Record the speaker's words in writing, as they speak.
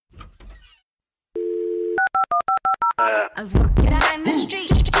I was walking down the street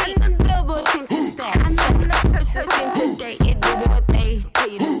and the billboard seemed to stare. And then the person seemed sedated with what they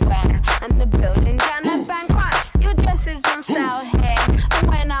tell you to wear. And the building down the bank cry, your dress is on sale here. And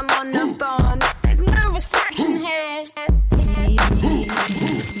when I'm on the phone, there's no reception here.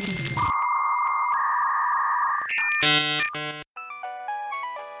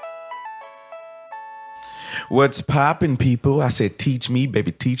 What's poppin', people? I said, teach me,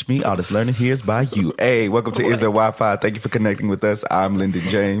 baby, teach me. All this learning here is by you. Hey, welcome to Is There Wi-Fi? Thank you for connecting with us. I'm Lyndon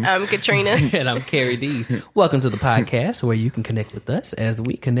James. I'm Katrina. And I'm Carrie D. Welcome to the podcast where you can connect with us as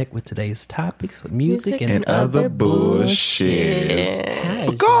we connect with today's topics, music and other bullshit. How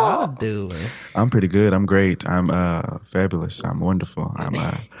is y'all doing? I'm pretty good. I'm great. I'm fabulous. I'm wonderful. I'm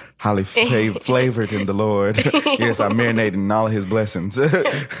highly flavored in the Lord. Yes, I'm marinated in all of his blessings.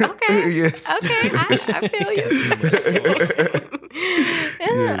 Okay. Yes. Okay, I feel you. Yeah,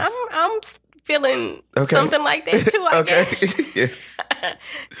 Yes. I'm feeling something like that too, I guess. Yes.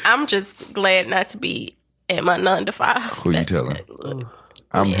 I'm just glad not to be at my 9 to 5. Who you telling?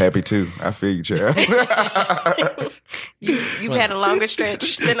 I'm happy too. I feel you, child. You've had a longer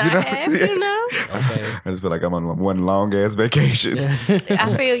stretch than I have, you know? Okay. I just feel like I'm on one long ass vacation.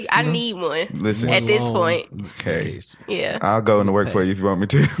 I feel you. I need one. Listen. At this point. Okay. Yeah. I'll go into work for you if you want me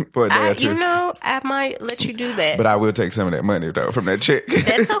to for a day or two. You know, I might let you do that. But I will take some of that money though from that check.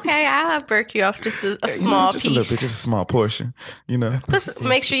 That's okay. I'll work you off just a small just piece. a little bit, just a small portion. You know. Just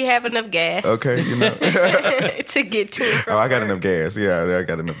make sure you have enough gas. Okay, you know. To get to and from Oh, I got work. enough gas. Yeah, I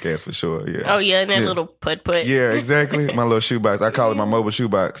got enough gas for sure. Yeah. Oh yeah, and that little put. Yeah, exactly. My little shoebox. I call it my mobile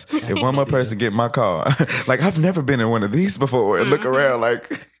shoebox. If one more person get in my car, like I've never been in one of these before, and look around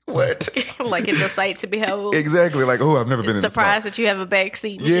like what? Like it's a sight to behold. Exactly. Like I've never been in this car. Surprised that you have a back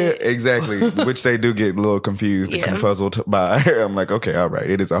seat. and Yeah, shit. exactly. Which they do get a little confused and Yeah. confuzzled by. I'm like, okay, all right.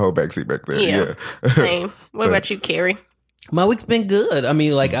 It is a whole backseat back there. Yeah. Yeah. Same. What about you, Carrie? My week's been good. I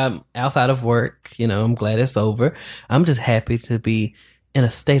mean, like I'm outside of work, you know, I'm glad it's over. I'm just happy to be in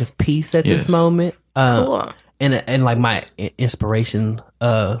a state of peace at Yes. this moment. Cool. And like my inspiration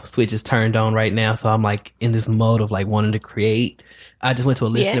switch is turned on right now, so I'm like in this mode of like wanting to create. I just went to a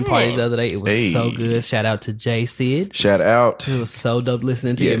listening Yeah. party the other day. It was Hey. so good. Shout out to Jay Sid. Shout out. It was so dope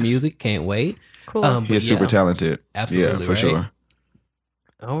listening to your Yes. music. Can't wait. Cool. But He's super yeah. talented. Absolutely, Yeah, for right? sure.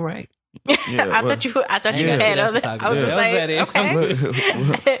 All right. Yeah, I thought you Yeah. had That's other. the talk I was about. just That was saying, it.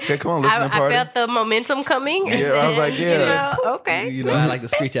 okay. Okay, come on, listening I party. felt the momentum coming. Yeah, I was like, You yeah. know, okay. You know, I like to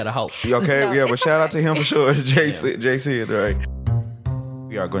screech out of hope. Okay, No, yeah, but it's shout out to him for sure. JC, right?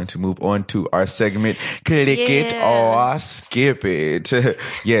 We are going to move on to our segment, Click It or Skip It.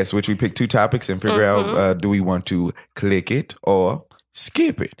 Yes, which we pick 2 topics and figure out, do we want to click it or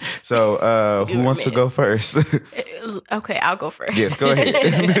skip it? So, who wants to go first? Okay, I'll go first. Yes, go ahead.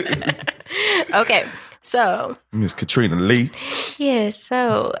 Okay, so Miss Katrina Lee.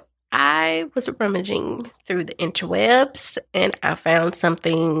 so I was rummaging through the interwebs and I found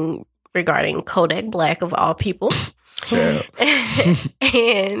something regarding Kodak Black of all people. Child.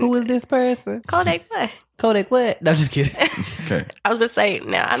 And Who is this person? Kodak Black. Kodak what? No, I'm just kidding. Okay. I was going to say,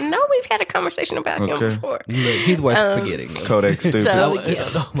 now I know we've had a conversation about him Okay. before. Look, he's worth forgetting. though. Kodak stupid. So-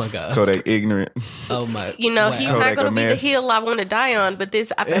 Oh my god. Kodak ignorant. Oh my. You know, wow. he's Kodak not going a to be the mess. hill I want to die on, but I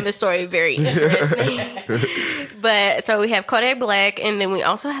found this story very interesting. But so we have Kodak Black, and then we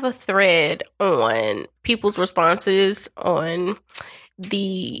also have a thread on people's responses on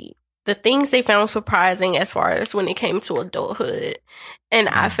the things they found surprising as far as when it came to adulthood. And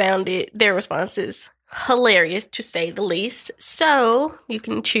I found their responses hilarious, to say the least. So you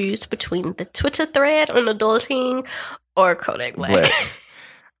can choose between the Twitter thread on adulting or Kodak Black. Black.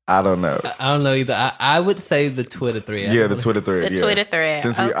 I don't know. I don't know either. I would say the Twitter thread. Yeah, the Twitter thread. The yeah. Twitter thread.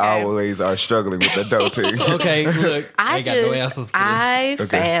 Since we Okay. always are struggling with adulting. Okay, look. I I ain't got no answers for this. I Okay.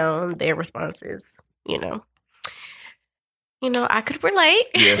 found their responses, I could relate.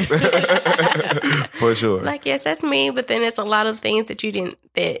 Yes. For sure. Like, yes, that's me. But then it's a lot of things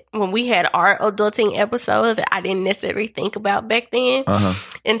that when we had our adulting episode that I didn't necessarily think about back then. Uh-huh.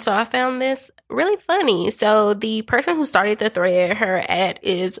 And so I found this really funny. So the person who started the thread, her ad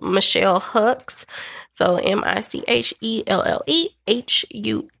is Michelle Hux. So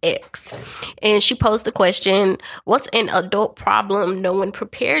MICHELLEHUX. And she posed the question, what's an adult problem no one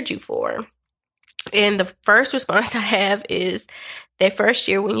prepared you for? And the first response I have is that first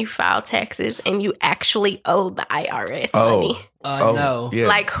year when you file taxes and you actually owe the IRS money. No. Yeah.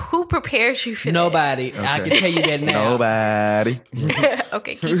 Like, who prepares you for Nobody. I Okay. can tell you that now. Nobody. that?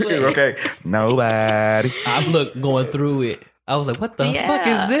 Okay, keep living. Okay. Nobody. I'm going through it. I was like, what the fuck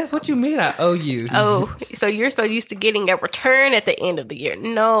Yeah. is this? What you mean I owe you? Oh, so you're so used to getting a return at the end of the year.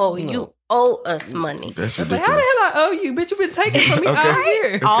 No, you owe us money. That's Like, ridiculous. how the hell I owe you? Bitch, you been taking from me all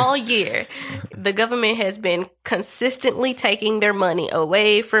year. All year. The government has been consistently taking their money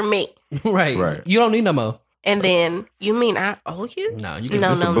away from me. Right. You don't need no more. And then, you mean I owe you? No, you can. No,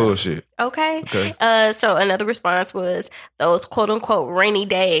 This is bullshit. Okay. Okay. So another response was those quote unquote rainy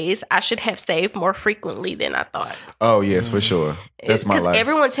days I should have saved more frequently than I thought. Oh yes, for sure. That's my life.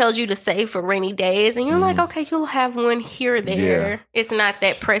 Everyone tells you to save for rainy days, and you're like, okay, you'll have one here or there. Yeah. It's not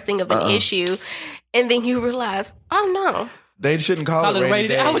that pressing of an issue. And then you realize, oh no. They shouldn't call it rainy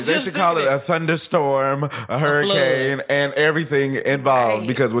day. I days. was They just should call it thinking a thunderstorm, a hurricane, and everything involved. Right.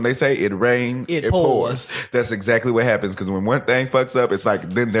 Because when they say it rains, It it pours. pours. That's exactly what happens. Because when one thing fucks up, it's like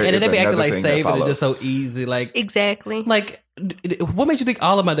then there And is then they be acting another like thing that saving follows. is just so easy. Like, Exactly. what makes you think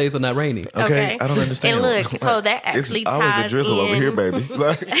all of my days are not rainy? Okay, I don't understand. And look, so that actually it's always a ties drizzle over in- here, baby.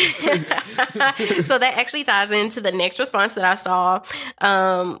 Like, So that actually ties into the next response that I saw,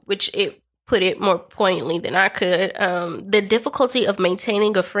 which it put it more poignantly than I could. The difficulty of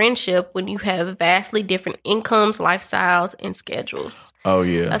maintaining a friendship when you have vastly different incomes, lifestyles, and schedules. oh I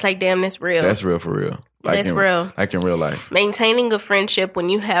yeah, was like, damn, that's real. that's real for real. That's real. Like in real life. Maintaining a friendship when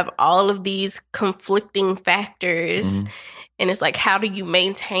you have all of these conflicting factors. And it's like, how do you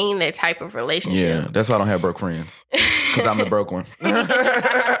maintain that type of relationship? Yeah, that's why I don't have broke friends. Because I'm the broke one.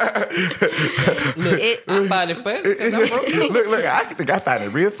 It- I find it funny because I'm broke. look, I think I find it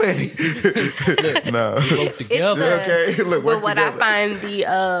real funny. No. Broke together. the- Okay, look, work But what together. I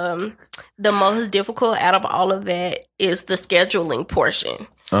find the most difficult out of all of that is the scheduling portion.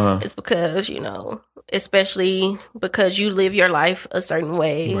 Uh-huh. It's because, especially because you live your life a certain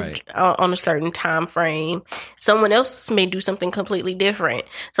way Right. on a certain time frame, someone else may do something completely different.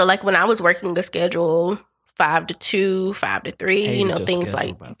 So like when I was working the schedule 5 to 2, 5 to 3, Hated your things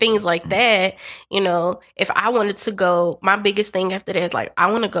schedule, by the things like that, if I wanted to go, my biggest thing after that is like,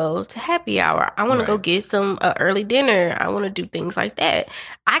 I want to go to happy hour. I want to go Right. get some early dinner. I want to do things like that.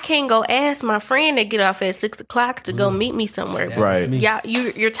 I can't go ask my friend to get off at 6 o'clock to go meet me somewhere. That Right. was me. Yeah,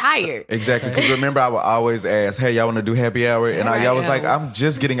 you're tired. Exactly. Because remember, I would always ask, hey, y'all want to do happy hour? And y'all was like, I'm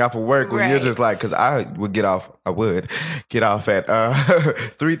just getting off of work. When you're Right. just like, because I would get off at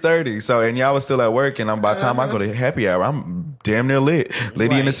 3:30. So, and y'all was still at work. And by the time I go to happy hour, I'm damn near lit.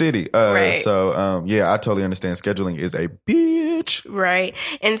 Lady in the city. Right. So, yeah, I totally understand. Scheduling is a bitch. Right.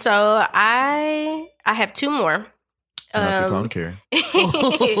 And so I have 2 more. Turn off your phone, Carrie.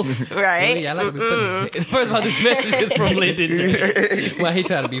 Right. Yeah, I like to be putting, first of all, this message is from Lyndon. Why he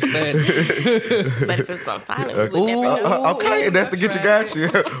trying to be funny? But if it was on silent, we would never know. Okay, that's the get you got you.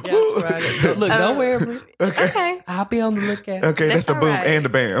 Yeah, right. Look, don't worry. Okay. I'll be on the lookout. Okay, that's the all boom right. and the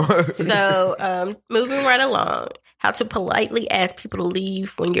bam. So, moving right along, how to politely ask people to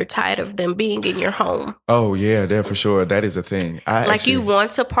leave when you're tired of them being in your home. Oh yeah, that for sure. That is a thing. You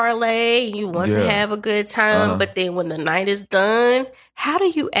want to parlay, you want to Yeah. have a good time, but then when the night is done, how do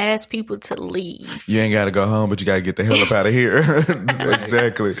you ask people to leave? You ain't got to go home, but you got to get the hell up out of here.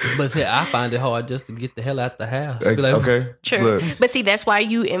 Exactly. But see, I find it hard just to get the hell out the house. Be like, Okay. True. Look, But see, that's why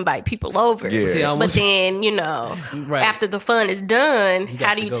you invite people over. Yeah. See, I But almost, then, Right. after the fun is done, got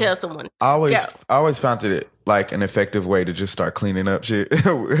how do to you go. tell someone? I Go. always found it like an effective way to just start cleaning up shit. 'Cause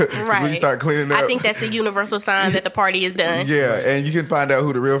when you start cleaning up, I think that's the universal sign that the party is done. yeah, and you can find out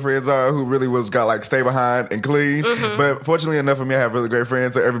who the real friends are, who really got like stay behind and clean. Mm-hmm. But fortunately enough for me, I have really great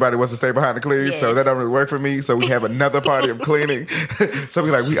friends, so everybody wants to stay behind and clean. So Yes. that don't really work for me. So we have another party of cleaning. So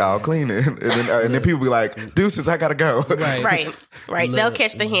we like we all cleaning, and then people be like, "Deuces, I gotta go." Right. Right. Look, They'll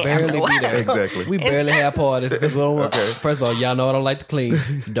catch the hint after barely a be while. there. Exactly. We barely have parties because we don't want. First of all, y'all know I don't like to clean.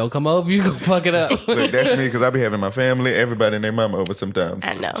 Don't come over, you gonna fuck it up. Look, that's me because I be having my family, everybody and their mama over sometimes.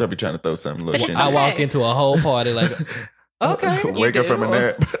 I know. So I be trying to throw something a little But shit. it's I okay. walk into a whole party like, okay, Wake up from a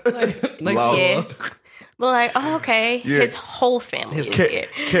nap. like Lost. Yes. But like, oh, okay. Yeah. His whole family is here.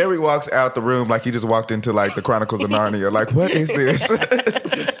 Carrie walks out the room like he just walked into like the Chronicles of Narnia. Like, what is this?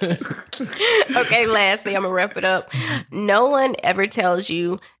 Okay, lastly, I'm going to wrap it up. No one ever tells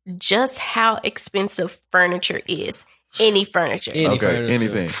you just how expensive furniture is. Any furniture. Any Okay, furniture.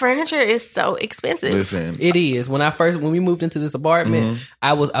 anything. Furniture is so expensive. Listen, It is. When we moved into this apartment,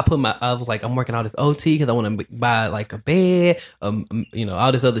 I was like, I'm working all this OT because I want to buy like a bed,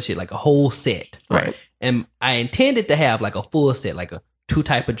 all this other shit, like a whole set. Right. And I intended to have like a full set, like a 2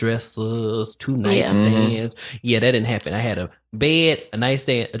 type of dressers, 2 nightstands. Yeah, that didn't happen. I had a bed, a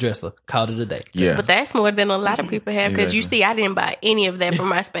nightstand, a dresser. Called it a day. Yeah. But that's more than a lot of people have because you see, I didn't buy any of that from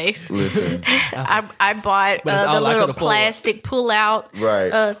my space. Listen. I bought But it's all the I little could afford. plastic pull-out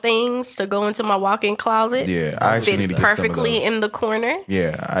Right. things to go into my walk-in closet. Yeah, I actually Fits need to get some of perfectly those. in the corner.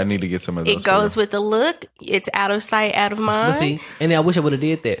 Yeah, I need to get some of those. It goes with the look. It's out of sight, out of But mind. see, and I wish I would have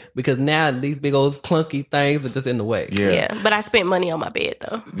did that because now these big old clunky things are just in the way. Yeah, but I spent money on my bed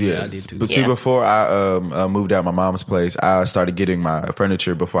though. Yeah, I did too. But see, Yeah. before I moved out my mom's place, I started getting my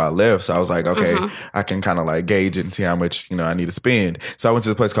furniture before I left. So I was like, okay, I can kind of like gauge it and see how much, I need to spend. So I went to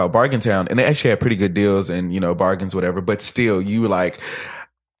this place called Bargain Town, and they actually had pretty good deals and, bargains, whatever. But still, you were like,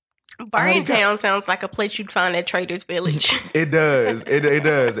 Bargain Town sounds like a place you'd find at Trader's Village. it does. It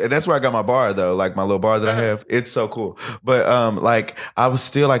does. And that's where I got my bar though. Like my little bar that I have. It's so cool. But like I was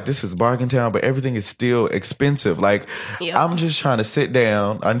still like, this is Bargain Town, but everything is still expensive. Like Yep. I'm just trying to sit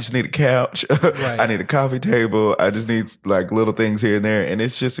down. I just need a couch. I need a coffee table. I just need like little things here and there. And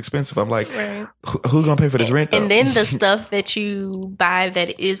it's just expensive. I'm like, Right. who's gonna pay for this rent though? And then the stuff that you buy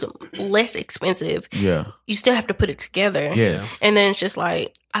that is less expensive, yeah. you still have to put it together. Yeah. And then it's just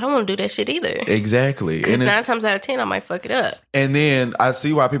like, I don't want to do that shit either. Exactly. Because And 9 times out of 10, I might fuck it up. And then I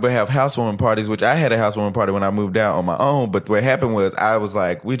see why people have housewarming parties, which I had a housewarming party when I moved out on my own. But what happened was I was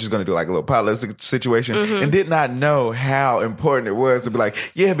like, we're just going to do like a little potluck situation and did not know how important it was to be like,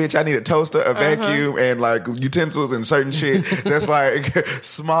 yeah, bitch, I need a toaster, a vacuum, and like utensils and certain shit that's like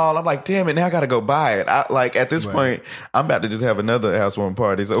small. I'm like, damn it, now I got to go buy it. At this point, I'm about to just have another housewarming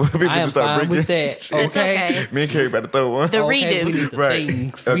party. So people I am just start fine bringing with that. shit. It's okay. Me and Carrie about to throw one. The Okay, redo. we need the Right.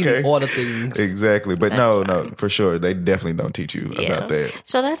 things. We Okay. need all the things. Exactly. But no, for sure. They definitely don't teach you about that.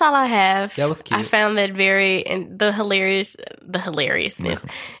 So that's all I have. That was cute. I found that and the hilariousness.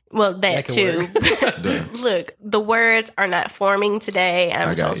 Well, that can too. Look, the words are not forming today.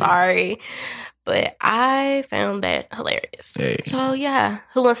 I'm so got you. sorry. But I found that hilarious. Hey. So yeah,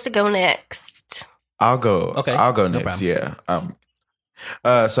 who wants to go next? I'll go. Okay. I'll go No next. problem.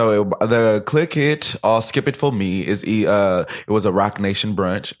 Yeah. So the click it or skip it for me is it was a Rock Nation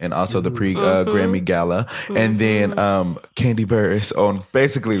brunch and also the pre Grammy Gala and then Candy Burris on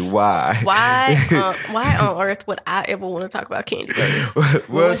basically why Why on earth would I ever want to talk about Candy Burris?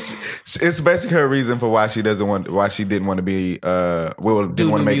 well it's basically her reason for why she didn't want to be didn't want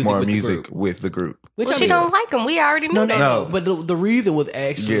to make more music with the group. Which Well, I she mean, don't like him. We already knew that. No. But the reason was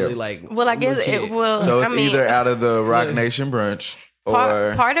actually like. Well, I guess legit. it will. So it's I mean, either out of the Rock Nation brunch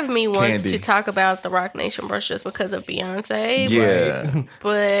or part of me wants Candy. to talk about the Rock Nation brunch just because of Beyonce. yeah.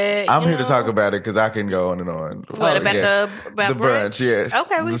 But I'm you here to know, talk about it because I can go on and on. What about yes. about the brunch? Yes.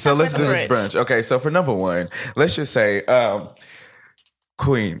 Okay, we can so talk let's about do the this brunch. Okay, so for number one, let's just say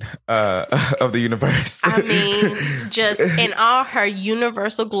Queen of the universe. I mean, just in all her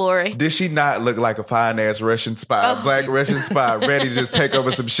universal glory. Did she not look like a fine ass Russian spy, black Russian spy, ready to just take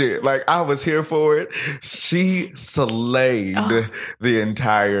over some shit? Like I was here for it. She slayed the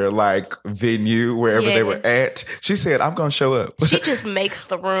entire like venue wherever they were at. She said, "I'm gonna show up." She just makes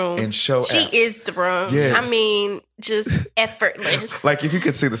the room And show She out. is the room. Yes. I mean, just effortless. Like if you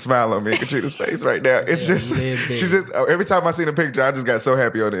could see the smile on me in Katrina's face right now, it's just little bit. she just every time I seen a picture, I just got so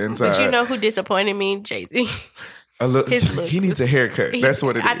happy on the inside. But you know who disappointed me? Jay-Z. his look he needs a haircut. That's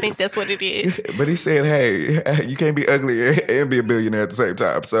what it is. I think that's what it is. But he said, "Hey, you can't be ugly and be a billionaire at the same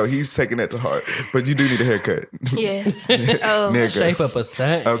time." So he's taking that to heart. But you do need a haircut. Yes. Nigga. Shape up a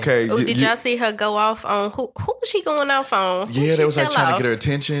thing. Okay. Oh, did y'all see her go off on who was she going off on? Who Yeah, she they was like tell trying to off? get her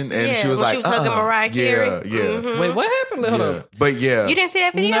attention, and Yeah, she was when like, she was hugging Mariah Carey. Yeah. Wait, what happened? Hold Yeah. on. But yeah, You didn't see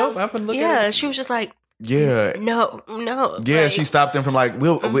that video? Nope, I've been looking Yeah, at it. she was just like, yeah. no. Yeah, like, she stopped him from like,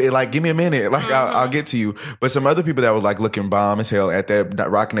 we'll like, give me a minute, like I'll get to you. But some other people that were like looking bomb as hell at that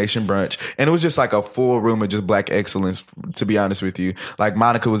Rock Nation brunch, and it was just like a full room of just black excellence. To be honest with you, like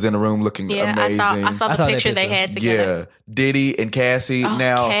Monica was in the room looking Yeah, amazing. I saw I the saw that picture they picture. had together. Yeah, Diddy and Cassie. Oh,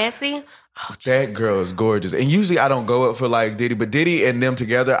 now Cassie. Oh, that girl is gorgeous, and usually I don't go up for like Diddy, but Diddy and them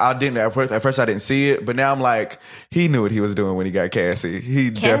together, I didn't at first I didn't see it, but now I'm like, he knew what he was doing when he got Cassie. He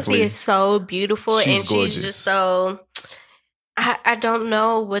Cassie definitely is so beautiful, She's and gorgeous. she's just so. I don't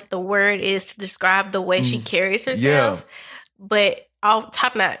know what the word is to describe the way she carries herself, but all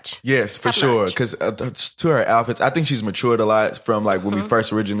top notch. Yes, for Top sure. notch. Because to her outfits, I think she's matured a lot from like when we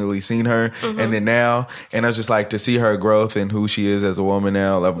first originally seen her, and then now. And I was just like to see her growth and who she is as a woman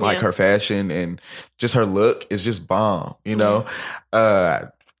now, of like Yeah. her fashion and just her look is just bomb. You know,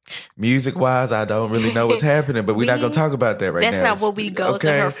 Music wise, I don't really know what's happening, but we're not going to talk about that right now. That's not what we go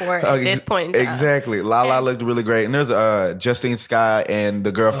to her for at this point in time. Exactly. Lala looked really great. And there's Justine Skye and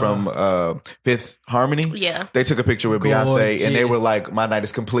the girl from Fifth Harmony. Yeah. They took a picture with Beyonce and they were like, my night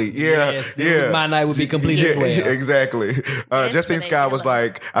is complete. Yeah. Yes, my night would be complete as well. Exactly. Justine Skye was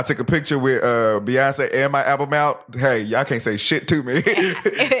like, I took a picture with Beyonce and my album out. Hey, y'all can't say shit to me.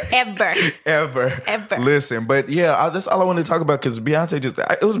 Ever. Listen, but yeah, that's all I wanted to talk about because Beyonce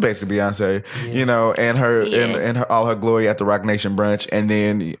it was basically Beyonce, you know, and her and her all her glory at the Rock Nation brunch, and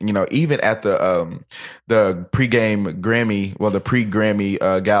then you know even at the pre-Grammy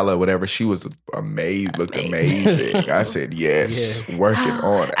gala, whatever, she was amazing, looked amazing. I said yes. Working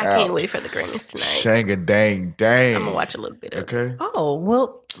on it. I can't wait for the Grammys tonight. Shanga dang. I'm gonna watch a little bit of it. Okay. Oh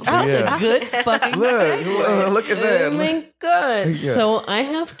well, that's a good fucking look at that. Oh my god! Yeah. So I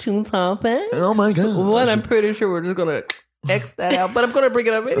have 2 topics. Oh my god! One, I'm pretty sure we're just gonna X that out, but I'm gonna bring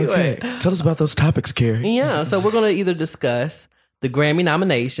it up anyway. Okay. Tell us about those topics, Carrie. Yeah, so we're gonna either discuss the Grammy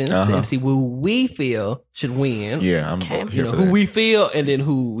nominations and see who we feel should win. Yeah, I'm Okay. here for Who that. we feel, and then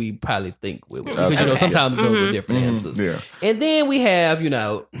who we probably think will win. Because you know sometimes those are different answers. Yeah. And then we have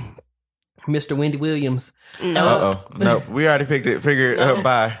Mr. Wendy Williams. No. No, we already picked it. Figured.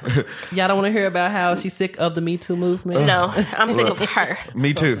 Bye. Y'all don't want to hear about how she's sick of the Me Too movement? No, I'm sick of her.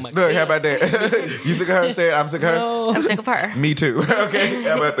 Me too. my Look, how about that? You sick of her? Say it. I'm sick of her. No. I'm sick of her. Me too. Okay,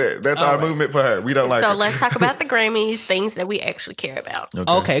 how about that? That's our movement for her. We don't like So her. let's talk about the Grammys, things that we actually care about.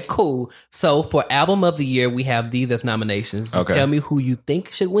 Okay, cool. So for Album of the Year, we have these as nominations. Okay. Tell me who you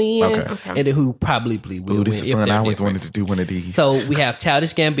think should win, Okay. and then who probably will Ooh, win. this is if fun. they're I always different. wanted to do one of these. So we have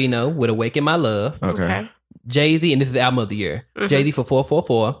Childish Gambino with "Awaken My Love," Okay. Jay-Z, and this is Album of the Year. Jay-Z for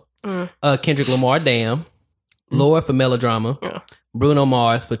 444, Kendrick Lamar, "Damn," Lorde for "Melodrama," Bruno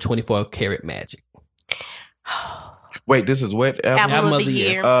Mars for 24 Karat Magic. Wait, this is what album? Album of the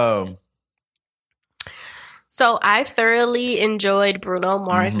year. So I thoroughly enjoyed Bruno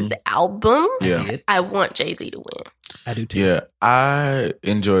Mars's album. Yeah. I want Jay-Z to win. I do too. Yeah, I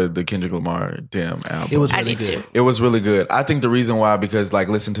enjoyed the Kendrick Lamar Damn album. It was I really did good. too. It was really good. I think the reason why, because like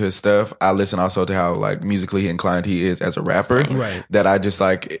listen to his stuff, I listen also to how like musically inclined he is as a rapper. Right. That I just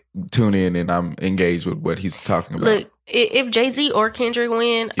like tune in and I'm engaged with what he's talking about. Look, if Jay-Z or Kendrick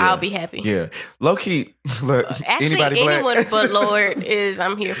win, I'll be happy. Yeah, low key. Look, Actually, anybody anyone black? but Lorde is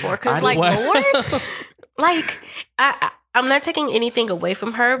I'm here for. Because like Wow. Lorde, like I'm not taking anything away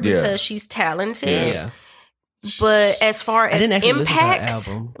from her because Yeah. she's talented. Yeah. But as far as didn't actually listen to her impact,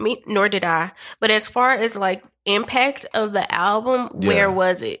 album. I mean, nor did I. But as far as like impact of the album, where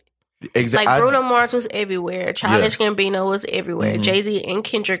was it? Exactly. Like Bruno Mars was everywhere. Childish Gambino was everywhere. Jay-Z and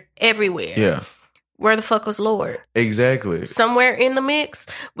Kendrick everywhere. Yeah, Where the fuck was Lorde? exactly. Somewhere in the mix,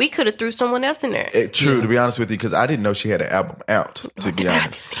 we could have threw someone else in there. True, to be honest with you, because I didn't know she had an album out, to be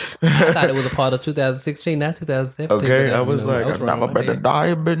honest. I thought it was a part of 2016, not 2017. Okay, but I was like, I'm wrong not with better that.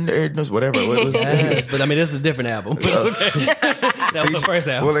 diamond in this, whatever. What was Yes, but I mean, this is a different album. That was the first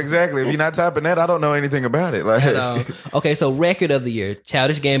album. Well, exactly. If you're not typing that, I don't know anything about it. Like, Okay, so record of the year: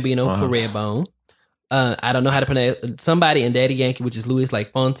 Childish Gambino for Redbone. I don't know how to pronounce somebody in Daddy Yankee, which is Louis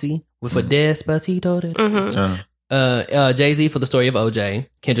like Fonzie, with a Despacito. Jay-Z for The Story of OJ,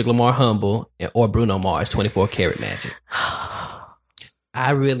 Kendrick Lamar Humble, or Bruno Mars 24 Karat Magic.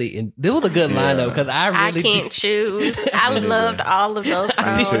 This was a good line though, because I really can't choose. I loved all of those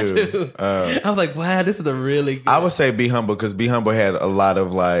Me songs. too. I was like, wow, this is a really good. I would say Be Humble because Be Humble had a lot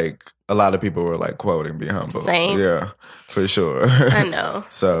of people were like quoting Be Humble. Same. Yeah, for sure. I know.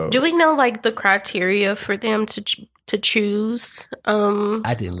 So Do we know like the criteria for them to choose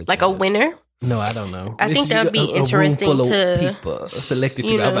I didn't look like at a it. winner? No, I don't know. I think that'd be interesting room full to- of people, selected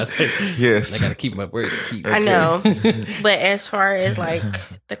you people. I know. was about to say, yes, I gotta keep my word. I know. But as far as like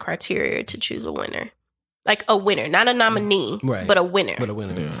the criteria to choose a winner, like a winner, not a nominee, Right. but a winner. But a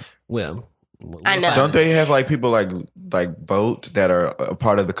winner. Yeah. Well, I know. Don't they have like people like vote that are a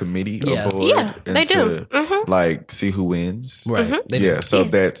part of the committee Yeah. or board? Yeah, and they do. to, Mhm. Like see who wins. Right? They do. Yeah, so Yeah.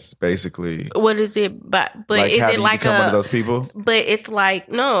 that's basically What is it? But like is how it do you like become one of a? those people? But it's like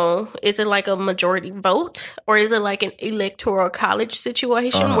no. Is it like a majority vote, or is it like an electoral college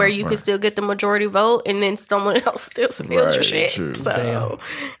situation where you can right. still get the majority vote and then someone else still spills your Right, shit? true. So,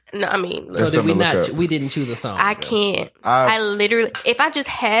 no, I mean, So That's did we something to look not? up. We didn't choose a song. I can't. I- I literally, if I just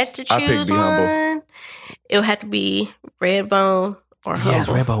had to I picked choose Be Humble. one, it would have to be Redbone or Yes,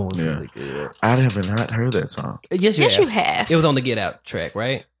 Humble. Redbone was Yeah. really good. I have not heard that song. Yes, you Yes, have. you have. It was on the Get Out track,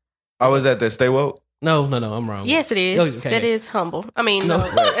 right? I was at that Stay Woke. No, I'm wrong. Yes, it is. Oh, okay. That is Humble. I mean, No,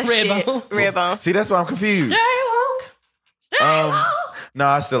 that shit. Redbone. Redbone. See, that's why I'm confused. No,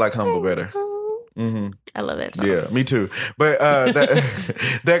 I still like Humble better. I love that song. Yeah, me too. But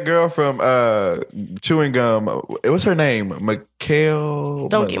that girl from Chewing Gum, what's her name? Mikhail.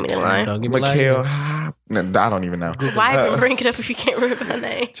 Don't give me the line. Don't give me Mikhail. line. I don't even know. Why even bring it up if you can't remember her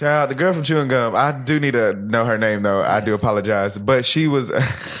name? Child, the girl from Chewing Gum. I do need to know her name though. I do apologize, but she was.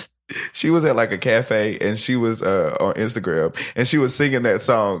 She was at like a cafe and she was on Instagram and she was singing that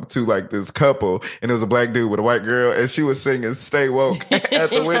song to like this couple and it was a black dude with a white girl and she was singing Stay Woke at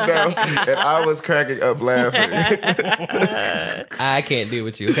the window and I was cracking up laughing. I can't deal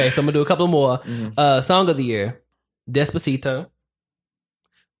with you. Okay, so I'm gonna do a couple more. Song of the year: Despacito,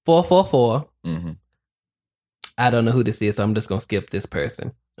 444. I don't know who this is, so I'm just gonna skip this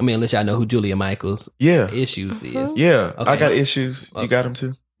person. I mean, unless y'all know who Julia Michaels' Issues is. Yeah, Okay. I got Issues. You got them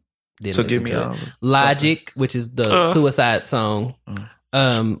too. Didn't So listen give me to it. something. Logic, which is the Suicide song.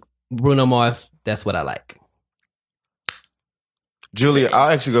 Bruno Mars, That's What I Like. Julia, I'll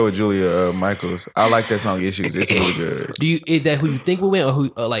actually go with Julia Michaels. I like that song Issues. It's really good. Is that who you think will win, or who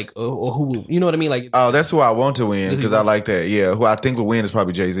or who will, you know what I mean? Like, Oh, that's who I want to win because I like that. Yeah, who I think will win is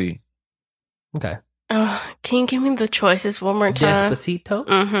probably Jay-Z. okay, Can you give me the choices one more time? Despacito,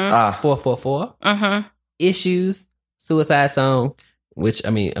 444, Issues, Suicide Song. Which, I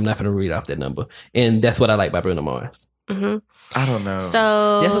mean, I'm not going to read off that number. And That's What I Like by Bruno Mars. I don't know.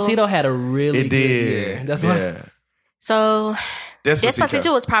 So Despacito had a really good year. That's why. So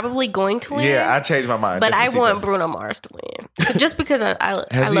Despacito was probably going to win. Yeah, I changed my mind. But I Despacito. want Bruno Mars to win. Just because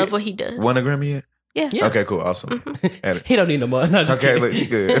I love what he does. Won a Grammy yet? Yeah. Okay, cool. Awesome. Add it. He don't need no more. No, just Okay, kidding. look, you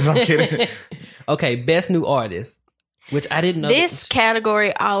good. I'm kidding. Okay, Best New Artist, which I didn't know. This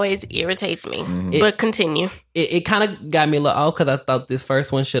category always irritates me. But continue. It kind of got me a little off because I thought this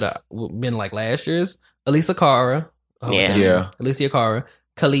first one should have been like last year's. Alicia Cara. Yeah. Alicia Cara.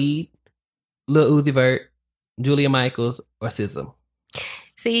 Khalid. Lil Uzi Vert. Julia Michaels. Or SZA.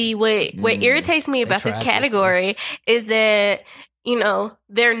 See, what irritates me about this category is that, you know,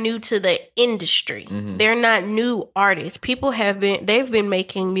 they're new to the industry. They're not new artists. People they've been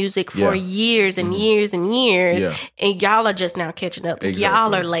making music for years and years and years, and y'all are just now catching up. Exactly.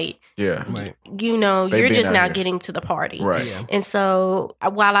 Y'all are late. Yeah. Right. You know, They've you're been just out now here. getting to the party. Right. Yeah. And so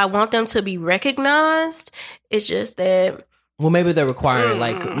while I want them to be recognized, it's just that Well, maybe they're requiring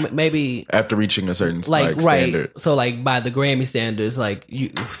maybe After reaching a certain right. standard. So like by the Grammy standards, like you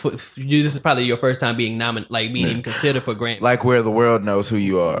this is probably your first time being nominated, like being even considered for Grammy. Like where the world knows who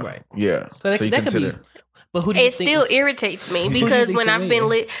you are. Right. Yeah. So that, you that could consider. be. But who do you it think still is- irritates me do you because think when should I've been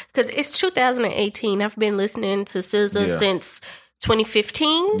win? because it's 2018, I've been listening to SZA Yeah. since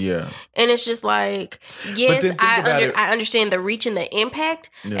 2015. Yeah. And it's just like, yes, then think about it. I understand the reach and the impact,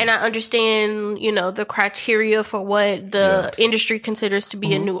 and I understand, you know, the criteria for what the industry considers to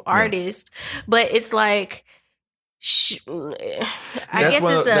be a new artist. But it's like, I guess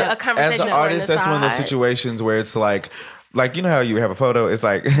it's a conversation. As an artist, that's one of those situations where it's like, you know how you have a photo, it's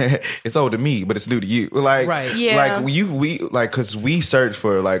like it's old to me, but it's new to you. Like, Right. Yeah. like because we search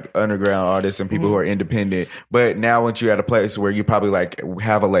for like underground artists and people who are independent. But now once you're at a place where you probably like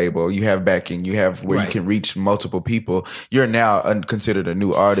have a label, you have backing, you have where Right. you can reach multiple people, you're now considered a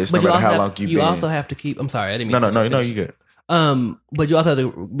new artist, no you matter also how have, long you've you been. also have to keep. I'm sorry, I didn't mean. No, to you good. But you also have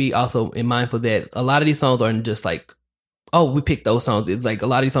to be also in mindful that a lot of these songs aren't just like, oh, we picked those songs. It's like a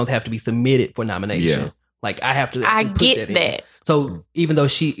lot of these songs have to be submitted for nomination. Yeah. Like I have to. I put get in. that. So even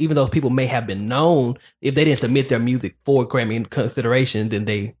though people may have been known, if they didn't submit their music for Grammy consideration, then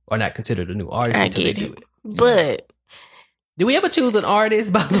they are not considered a new artist I until they get do it. it. But Did we ever choose an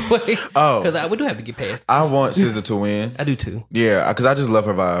artist, by the way? Oh. Because we do have to get past this. I want SZA to win. I do too. Yeah, because I just love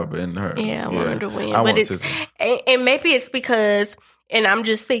her vibe and her. yeah, I want her to win. I But want it's SZA. and maybe it's because, and I'm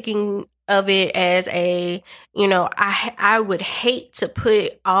just thinking of it as a, you know, I would hate to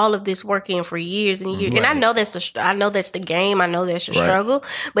put all of this work in for years and years, and I know that's the game, I know that's the Right. struggle,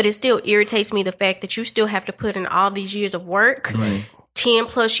 but it still irritates me the fact that you still have to put in all these years of work, 10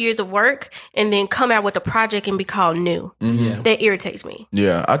 plus years of work, and then come out with a project and be called new. Yeah. That irritates me.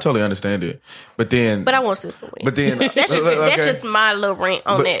 Yeah, I totally understand it. But then, But I want SZA to win. but then that's just my little rant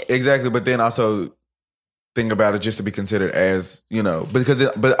on But- that. Exactly, but then also think about it just to be considered as, you know,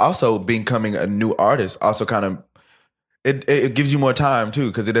 but also becoming a new artist also kind of it gives you more time too,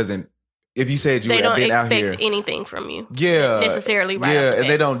 because it doesn't. If you said you They have don't been out here, expect anything from you. yeah, necessarily right yeah, off the and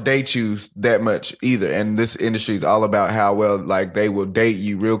they bat. don't date you that much either. And this industry is all about how well, like, they will date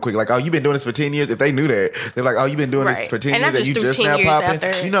you real quick. Like, oh, you've been doing this for 10 years. If they knew that, they're like, oh, you've been doing this Right. for 10 And I years, and just you threw just 10 now years popping.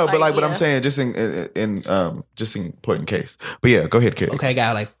 after, You know, but like, I'm yeah. saying just in important case. But yeah, go ahead, Kid. Okay, I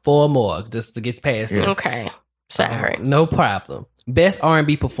got like 4 more just to get past this. Okay. Sorry. No problem. Best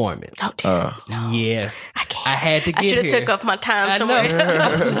R&B performance. Oh, damn. Yes. I can't. I had to get I should have here. took off my time I know.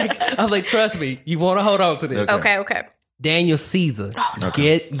 somewhere. I was like, trust me, you want to hold on to this. Okay. Daniel Caesar,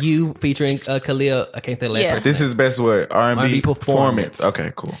 Okay. Get You featuring Khalil. I can't say the last Yeah. person. This is best what? R&B R&B performance. performance.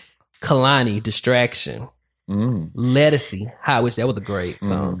 Okay, cool. Kalani, Distraction. Mm. Lettucey, which that was a great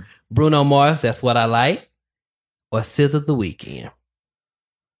song. Bruno Mars, That's What I Like. Or SZA The Weeknd.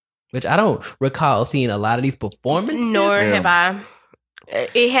 Which I don't recall seeing a lot of these performances. Nor Yeah. have I.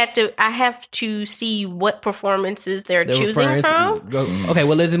 I have to see what performances they're They're choosing referring from. to- Okay,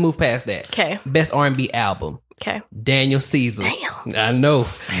 well, let's just move past that. Okay. Best R&B album. Okay. Daniel Caesar. I know.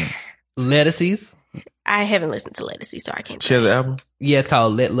 Lettucey's. I haven't listened to Lettucey, so I can't. She has an album? Yeah, it's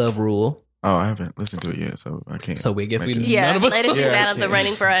called Let Love Rule. Oh, I haven't listened to it yet, so I can't. So we guess we make it. Yeah, none of us- Lettucey's Yeah, out of the okay.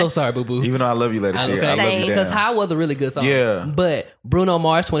 running for us. So sorry, boo boo. Even though I love you, let it see. Okay. I love you Because down. High was a really good song. Yeah. But Bruno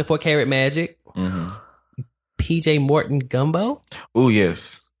Mars, 24 Karat Magic. Mm-hmm. PJ Morton Gumbo. Oh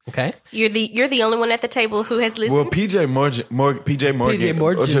yes. Okay. You're the only one at the table who has listened. Well, PJ Morgan, PJ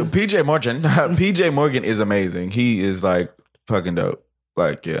Morgan is amazing. He is like fucking dope.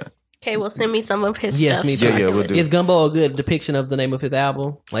 Like, yeah. Okay, well, send me some of his Yes, stuff. me so too. I Yeah, can we'll listen. do. Is Gumbo a good depiction of the name of his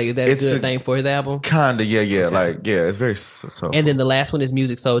album? Like, is that a It's good a- name for his album? Kinda, yeah. Like, yeah, it's very so. And then the last one is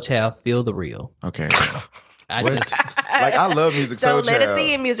Music Soul Child, Feel the Real. okay. I What? just, Like, I love music So so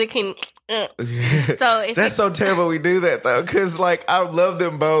Lettucey and music can. So if That's so terrible we do that though, because like I love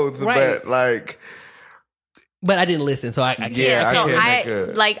them both, Right. but like but I didn't listen, so I can't. Yeah, I so can't I make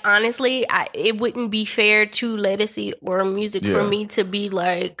a- like honestly, it wouldn't be fair to Lettucey or music Yeah. for me to be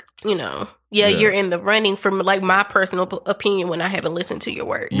like, Yeah. you're in the running from like my personal opinion when I haven't listened to your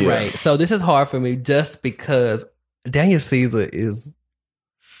work. Yeah. Right. So this is hard for me just because Daniel Caesar is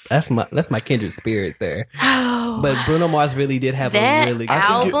that's my kindred spirit there. But Bruno Mars really did have That a really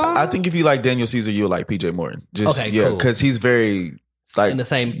album? I think if you like Daniel Caesar, you'll like PJ Morton. Just Okay, yeah, cool. because he's very like in the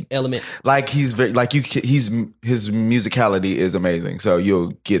same element. like he's very like he's his musicality is amazing. So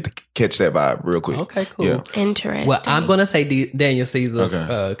you'll catch that vibe real quick. Okay, cool. Yeah. Interesting. Well, I'm gonna say Daniel Caesar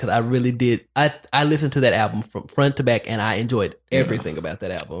Okay. because I really did. I listened to that album from front to back, and I enjoyed everything about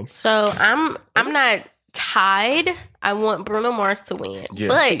that album. So I'm not tied. I want Bruno Mars to win. Yeah.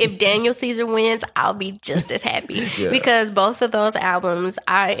 But if Daniel Caesar wins, I'll be just as happy. Yeah. Because both of those albums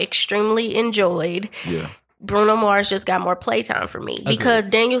I extremely enjoyed. Yeah. Bruno Mars just got more playtime for me. Because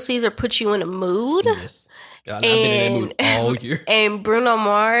Daniel Caesar puts you in a mood. Yes, I've been in that mood all year. And Bruno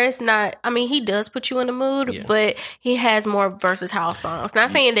Mars, he does put you in a mood, Yeah. but he has more versatile songs. Not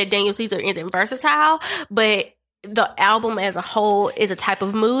saying that Daniel Caesar isn't versatile, but the album as a whole is a type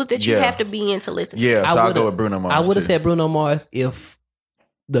of mood that you Yeah. have to be in to listen to. Yeah. So I'll would've- go with Bruno Mars. I would have too. said Bruno Mars if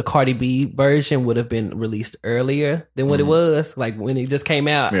the Cardi B version would have been released earlier than what it was. Like when it just came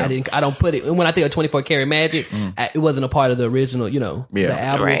out, Yeah. I don't put it. When I think of 24 Karat Magic, it wasn't a part of the original. Yeah. The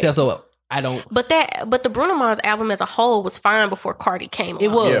album Right. itself. So I don't. But the Bruno Mars album as a whole was fine before Cardi came It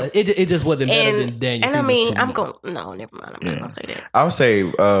along. was. Yeah. It just wasn't better than Daniel. And I Caesar's mean, to I'm me. going. No, never mind. I'm not gonna say that. I would say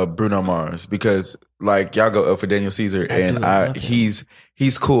Bruno Mars because like y'all go up for Daniel Caesar and do love him.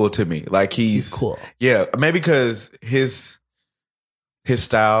 he's cool to me. Like he's cool. Yeah, maybe because his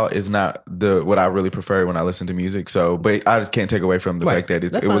style is not what I really prefer when I listen to music. So, but I can't take away from the Right. fact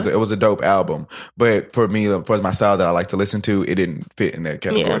that That's it was a dope album. But for me, for my style that I like to listen to, it didn't fit in that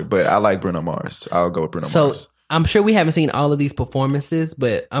category. Yeah. But I like Bruno Mars. I'll go with Bruno So Mars. I'm sure we haven't seen all of these performances,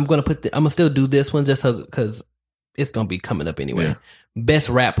 but I'm gonna I'm gonna still do this one just because it's gonna be coming up anyway. Yeah. Best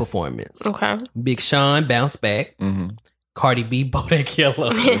rap performance: Okay. Big Sean, Bounce Back; Mm-hmm. Cardi B, Bodak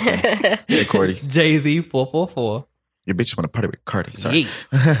Yellow; Hey, Cordy, Jay-Z, 444; your bitch want to party with Cardi. Sorry.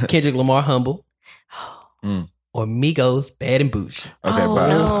 Yeet. Kendrick Lamar, Humble; Mm. or Migos, Bad and Bougie. Okay, Oh,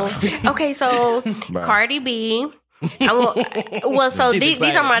 bye. no. Okay, so Bye. Cardi B. So She's these are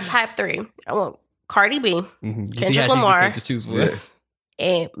excited. my top three. I want Cardi B Mm-hmm. You see Kendrick how she Lamar. just had to choose one. Yeah.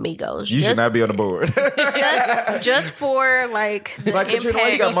 and Migos. You should not be on the board. just for like the Like, Katrina, why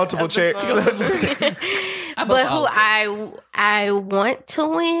you got impact multiple of the checks? song. I But vote who all of I want to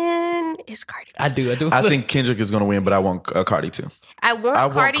win is Cardi. I do. I think Kendrick is going to win, but I want Cardi to. I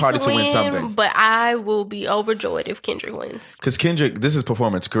want Cardi to win something. but I will be overjoyed if Kendrick wins. Because Kendrick, this is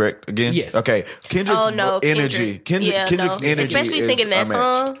performance, correct? Again? Yes. Okay. Kendrick's Oh no, energy. Kendrick's no. energy. Especially is singing that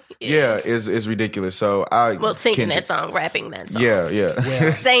unmatched. song. Yeah, is ridiculous. So Well, singing Kendrick's- that song, rapping that song. Yeah, yeah.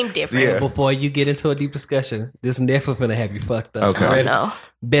 Well, Same difference. Yeah. before you get into a deep discussion, this next one's gonna have you fucked up. Okay. Oh, Ready? no.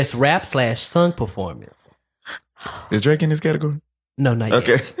 Best rap / sung performance. Is Drake in this category? No, not yet.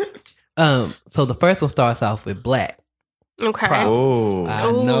 Okay. So the first one starts off with Black. Okay. Proud. Oh.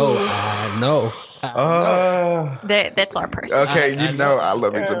 I know. That's our person. Okay, I know I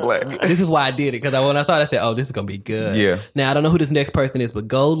love me some Black. This is why I did it, because when I saw it, I said, "Oh, this is gonna be good." Yeah. Now I don't know who this next person is, but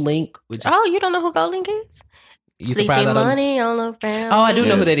Gold Link, which is, You don't know who Gold Link is? you Sleepy surprised I don't- money all around. Oh, I do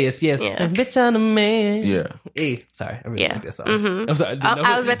know who that is. Yes, Yeah. bitch on the man. Yeah. Hey, sorry, I really Yeah. like that song. Mhm. I'm sorry.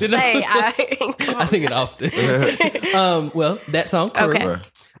 I was about to say, I sing it often. Well, that song, Crew. Okay.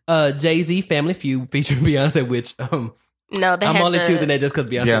 Jay-Z Family Feud featuring Beyonce, which No, that I'm has only to- choosing that just because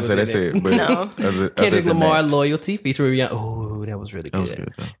Beyonce was Beyonce, in that's it. it. But No. Kendrick Lamar, that, Loyalty featuring Beyonce. Oh, that was really good. that was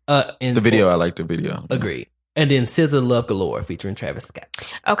good. Though. And The video, I like the video. agreed. And then SZA Love Galore featuring Travis Scott.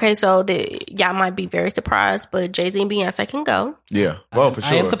 Okay, so y'all might be very surprised, but Jay-Z and Beyonce can go. Yeah. Well, for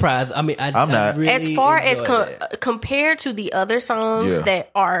sure. I am surprised. I mean, I'm not. I really As far as enjoyed that. compared to the other songs Yeah.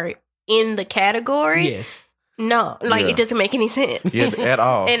 that are in the category, Yes. no, like Yeah. it doesn't make any sense. Yeah, at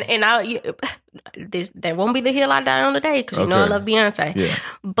all. and that won't be the hill I die on today because you know I Okay. love Beyonce. Yeah.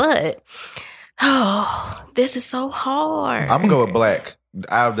 But this is so hard. I'm going to go with Black.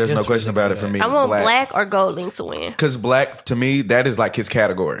 There's no It's question really about it for good. me. I want Black or Gold Link to win. Because Black, to me, that is like his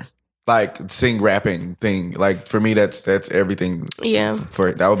category. Like sing rapping thing. Like for me, that's everything. Yeah,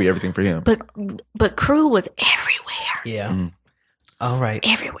 That would be everything for him. but Crew was everywhere, Yeah. All right.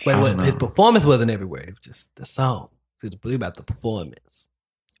 everywhere. But his performance wasn't everywhere. It was just the song. It's really about the performance.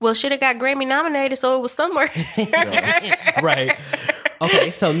 Well, should have got Grammy nominated, so it was somewhere. Right.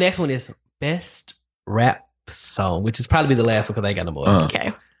 Okay, so next one is Best Rap Song, which is probably the last one because I ain't got no more.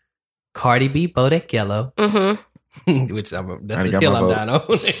 Okay. Cardi B, Bodak Yellow, Mm-hmm. which that's I the got hill my I'm vote. down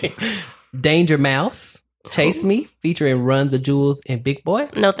on. Danger Mouse, Chase Me, featuring Run the Jewels and Big Boy.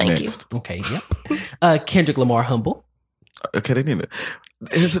 No, thank Next. Okay, yep. Kendrick Lamar, Humble. Okay, they need to.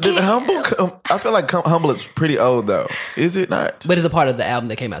 Is it Humble? I feel like Humble is pretty old though. Is it not? But it's a part of the album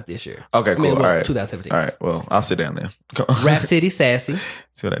that came out this year. Okay, cool. well, All right. 2017. All right. Well, I'll sit down there. Come on. Rap City, Sassy.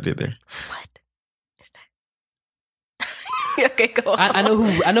 See what I did there. What is that? Okay, go on. I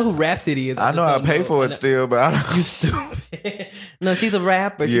know who Rap City is. I know I just pay don't for I it know- still, but I don't. You stupid. No, she's a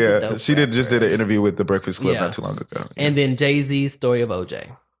rapper. She's a Yeah, dope she just did an rapper. interview with the Breakfast Club Yeah. not too long ago. And then Jay-Z's Story of OJ.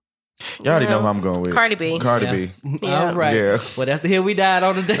 You already know who I'm going with. Cardi B. Cardi Yeah. B. Yeah. All right. Yeah. Well, after here we died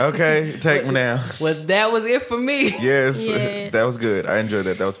on the day. Okay, take me now. Well, that was it for me. Yes, Yes. that was good. I enjoyed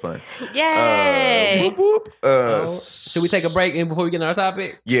that. That was fun. Yay! Whoop, whoop. Should we take a break in before we get on our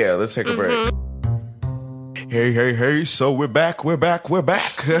topic? Yeah, let's take a break. Hey. So we're back.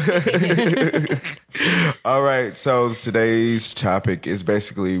 All right. So today's topic is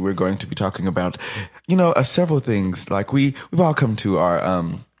basically we're going to be talking about, several things. Like we've all come to our,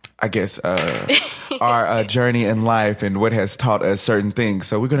 I guess, our journey in life and what has taught us certain things.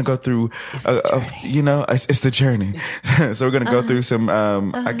 So we're going to go through, it's the journey. So we're going to go through some,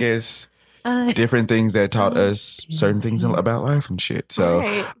 I guess, different things that taught us certain things about life and shit. So,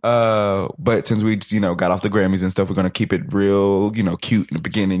 Right. but since we, got off the Grammys and stuff, we're going to keep it real, cute in the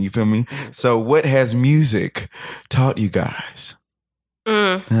beginning. You feel me? So what has music taught you guys?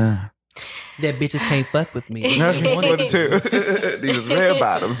 That bitches can't fuck with me. What the two? These is red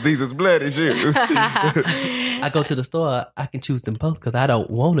bottoms. These is bloody shoes. I go to the store, I can choose them both because I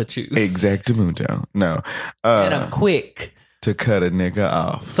don't want to choose. Exactamundo. No. And I'm quick, To cut a nigga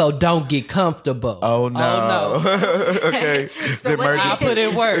off. so don't get comfortable. Oh no. Okay. So Then what merge I it- put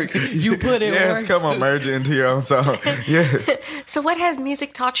in work. You put in Yes, work. come on, too. merge it into your own song. Yes. So what has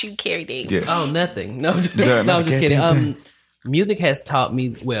music taught you, Carrie D? Yes. Oh, nothing. No, No, no, I'm just can't kidding. do that. Music has taught me,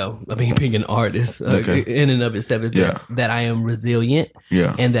 being an artist Okay. in and of itself, is Yeah. that I am resilient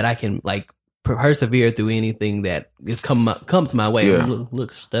Yeah. and that I can persevere through anything that comes my way. Yeah.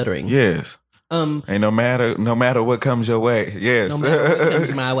 Look, stuttering. Yes. Um, And no matter what comes your way. Yes. no matter what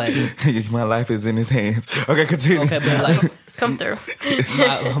comes my way. My life is in his hands. Okay, continue. Okay, but Come through.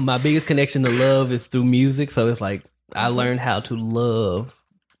 my biggest connection to love is through music. So it's like I learned how to love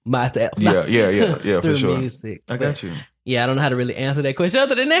myself. Yeah, for through sure. music. I got you. Yeah, I don't know how to really answer that question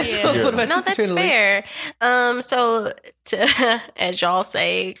other than that. Yeah. So what about No, you, that's Katrina Lee? fair. So to as y'all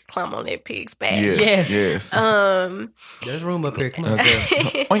say, climb on that pig's back. Yes. Yes. Yes. There's room up here. Come on.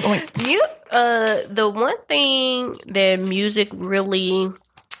 Okay. Oink, oink. The one thing that music really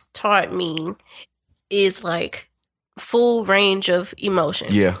taught me is like full range of emotion.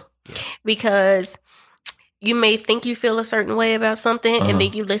 Yeah. Because you may think you feel a certain way about something, and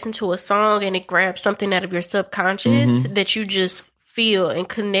then you listen to a song and it grabs something out of your subconscious that you just feel and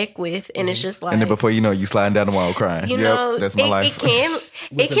connect with, and it's just like, And then before you know, you sliding down the wall crying. you Yep, know, that's my it life.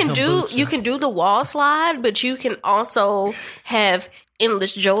 it can do. You can do the wall slide, but you can also have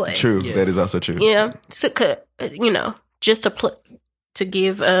endless joy. True. Yes. That is also true. Yeah. So, just to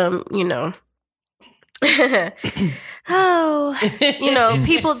give Oh,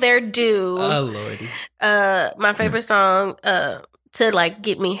 people their due. Oh Lordy. My favorite song to like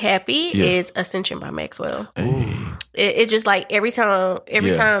get me happy is Ascension by Maxwell. It just like every time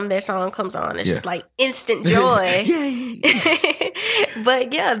that song comes on, it's just like instant joy.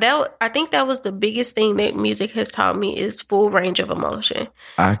 But I think that was the biggest thing that music has taught me is full range of emotion.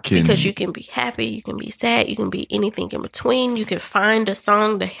 Because you can be happy, you can be sad, you can be anything in between. You can find a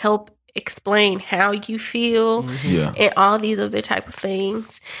song to help explain how you feel and all these other type of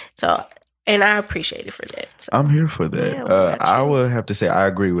things. So, and I appreciate it for that. So. I'm here for that. Yeah, I will have to say I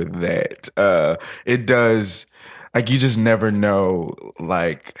agree with that. It does, like, you just never know,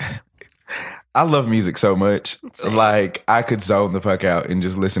 like, I love music so much. Same. Like, I could zone the fuck out and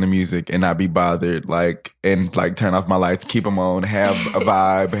just listen to music and not be bothered, like, and like turn off my lights, keep them on, have a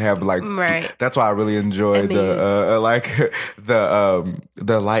vibe, have like, that's why I really enjoy the light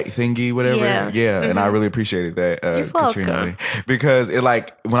thingy, whatever. Yeah. And I really appreciated that, Katrina, because it,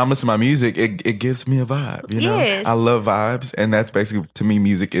 like, when I'm listening to my music, it gives me a vibe, you know? I love vibes. And that's basically, to me,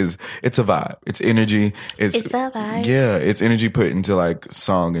 music it's a vibe. It's energy. It's a vibe. Yeah. It's energy put into like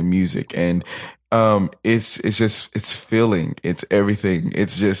song and music. And, it's feeling, it's everything.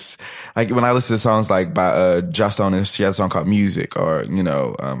 It's just like when I listen to songs like by Joss Stone, and she has a song called Music, or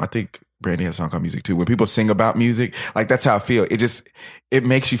I think Brandy has a song called Music too. When people sing about music, like that's how I feel. It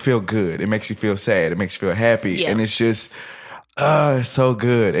makes you feel good. It makes you feel sad. It makes you feel happy, and it's just. It's so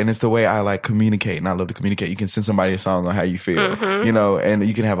good. And it's the way I like communicate, and I love to communicate. You can send somebody a song on how you feel, and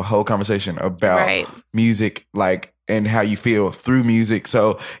you can have a whole conversation about music, like, and how you feel through music.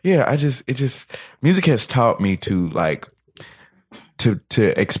 So yeah, music has taught me to like, to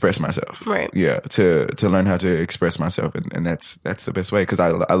express myself. Right. Yeah. To learn how to express myself. And that's the best way. Cause I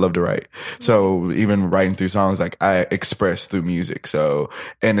love to write. So even writing through songs, like I express through music. So,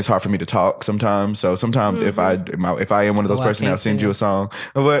 and it's hard for me to talk sometimes. So sometimes if I am one of those persons, I'll send you a song.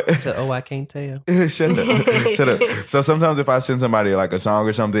 What? I can't tell. Shut up. So sometimes if I send somebody like a song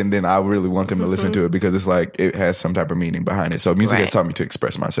or something, then I really want them to listen to it because it's like, it has some type of meaning behind it. So music has taught me to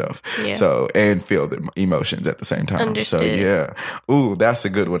express myself. Yeah. So, and feel the emotions at the same time. Understood. So yeah. Ooh, that's a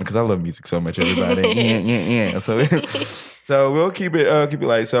good one because I love music so much, everybody. Yeah. So we'll keep it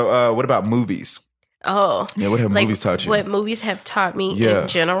light. So what about movies? Oh, yeah. What have movies taught you? What movies have taught me in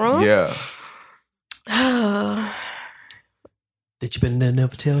general? Yeah. That you better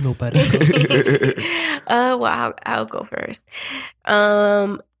never tell nobody. Well, I'll go first.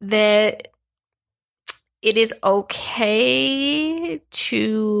 That it is okay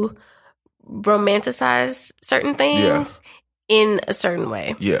to romanticize certain things in a certain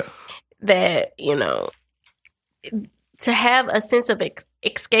way. Yeah. That, to have a sense of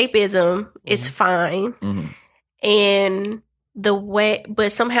escapism is fine. Mm-hmm. And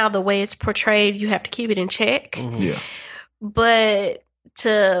but somehow the way it's portrayed, you have to keep it in check. Mm-hmm. Yeah. But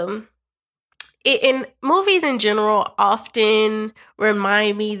in movies in general often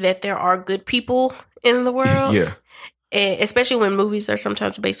remind me that there are good people in the world. Yeah. And especially when movies are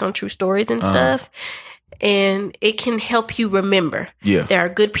sometimes based on true stories and stuff. And it can help you remember. Yeah. There are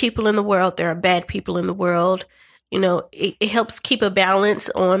good people in the world. There are bad people in the world. It helps keep a balance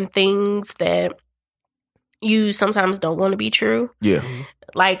on things that you sometimes don't want to be true. Yeah.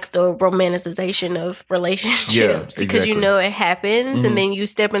 Like the romanticization of relationships. Because it happens and then you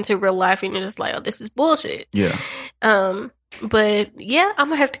step into real life and you're just like, oh, this is bullshit. Yeah. But yeah, I'm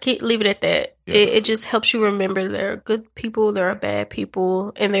gonna have to leave it at that. Yeah. It just helps you remember there are good people, there are bad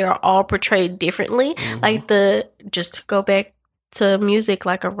people, and they are all portrayed differently. Mm-hmm. Like just to go back to music,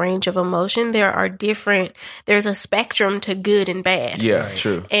 like a range of emotion, there's a spectrum to good and bad. Yeah,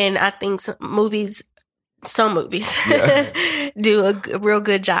 true. And I think some movies do a real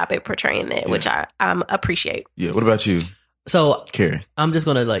good job at portraying that, which I appreciate. Yeah. What about you? So, Carrie, I'm just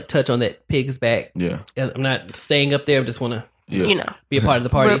gonna like touch on that pig's back. Yeah, I'm not staying up there. I just want to, be a part of the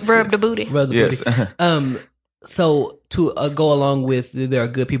party. Rub the booty. Booty. So to go along with there are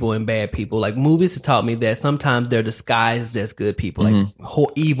good people and bad people. Like movies have taught me that sometimes they're disguised as good people. Like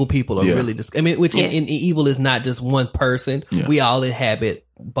evil people are really which in evil is not just one person. Yeah. We all inhabit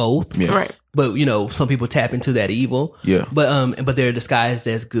both. Yeah. Right. But some people tap into that evil. Yeah. But they're disguised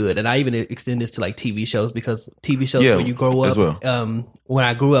as good. And I even extend this to like TV shows because TV shows where you grow up. Well. When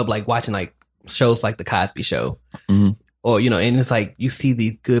I grew up, like watching like shows like The Cosby Show, or and it's like you see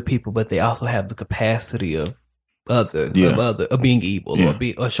these good people, but they also have the capacity of being evil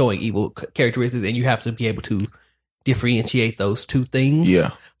or showing evil characteristics, and you have to be able to differentiate those two things.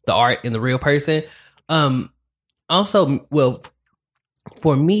 Yeah. The art and the real person. Also, well.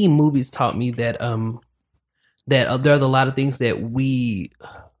 For me, movies taught me that there's a lot of things that we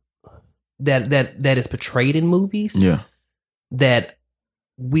that is portrayed in movies. Yeah. That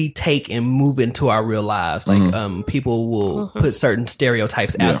we take and move into our real lives. Like people will put certain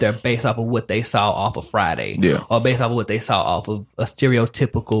stereotypes out there based off of what they saw off of Friday. Yeah. Or based off of what they saw off of a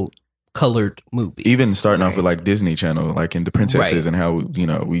stereotypical colored movie. Even starting off with like Disney Channel, like in the princesses and how,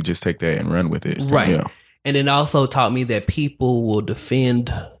 we just take that and run with it. So, right. Yeah. And it also taught me that people will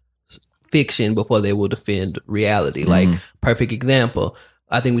defend fiction before they will defend reality. Like, perfect example.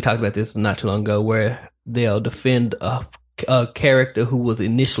 I think we talked about this not too long ago, where they'll defend a character who was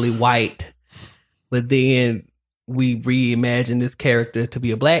initially white, but then we reimagine this character to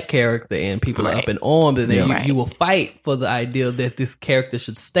be a black character, and people are up in arms, and then you will fight for the idea that this character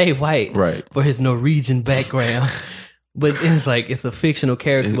should stay white for his Norwegian background. But it's like, it's a fictional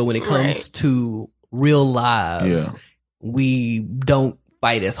character, but when it comes to real lives, we don't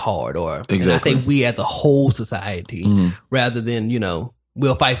fight as hard, or and I say we as a whole society, rather than,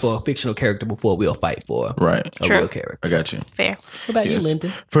 we'll fight for a fictional character before we'll fight for a real character. I got you. Fair. What about you,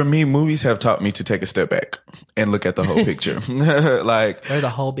 Lyndon? For me, movies have taught me to take a step back and look at the whole picture. Like, there's a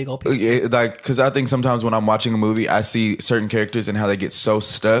whole big old picture. Like, because I think sometimes when I'm watching a movie, I see certain characters and how they get so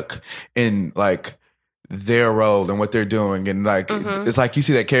stuck in like their role and what they're doing, and like it's like you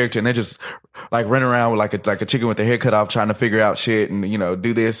see that character and they're just like running around with like a chicken with their head cut off, trying to figure out shit and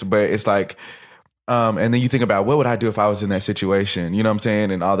do this, but it's like. And then you think about, what would I do if I was in that situation? You know what I'm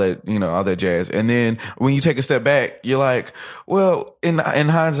saying? And all that, all that jazz. And then when you take a step back, you're like, well, in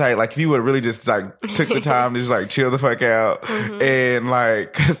hindsight, like if you would really just like took the time to just like chill the fuck out and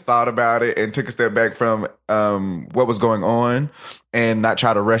like thought about it and took a step back from what was going on and not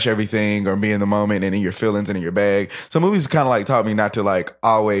try to rush everything or be in the moment and in your feelings and in your bag. So movies kind of like taught me not to like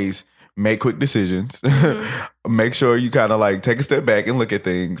always make quick decisions. Make sure you kind of like take a step back and look at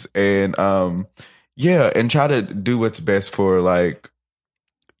things, and and try to do what's best for like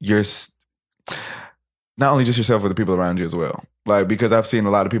not only just yourself, but the people around you as well. Like, because I've seen a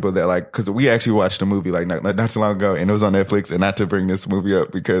lot of people that like, because we actually watched a movie like not too long ago, and it was on Netflix. And not to bring this movie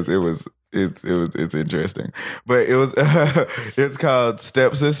up because it's interesting, but it was it's called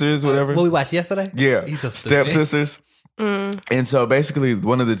Step Sisters, whatever. What we watched yesterday? Yeah, He's so Step Sisters. And so basically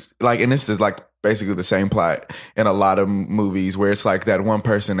one of the like, and this is like basically the same plot in a lot of movies where it's like that one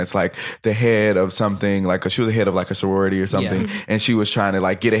person that's like the head of something, like she was the head of like a sorority or something, and she was trying to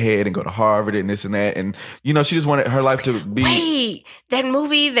like get ahead and go to Harvard and this and that, and she just wanted her life to be. Wait, that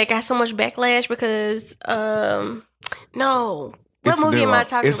movie that got so much backlash because no, what movie am I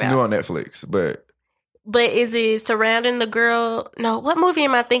talking about? It's new on Netflix, but is it surrounding the girl? No, what movie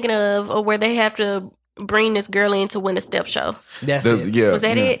am I thinking of, or where they have to bring this girl in to win the step show? That's it. Yeah, was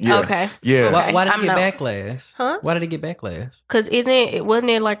that it? Yeah. Okay. Yeah. Okay. Why did it get backlash? Huh? Why did it get backlash? Because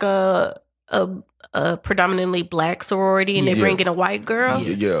wasn't it like a predominantly black sorority, and they bring in a white girl?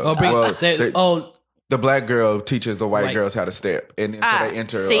 Yeah. The black girl teaches the white girls how to step, and then so they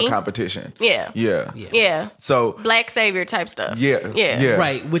enter a competition. Yeah. So black savior type stuff. Yeah.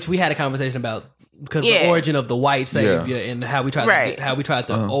 Right, which we had a conversation about, because the origin of the white savior and how we tried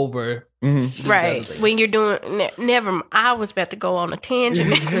to over. Right. When you're doing, I was about to go on a tangent.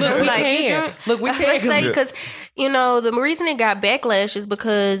 we can. Because, the reason it got backlash is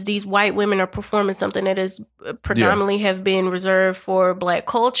because these white women are performing something that is predominantly have been reserved for black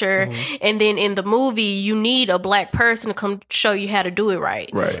culture. And then in the movie, you need a black person to come show you how to do it right.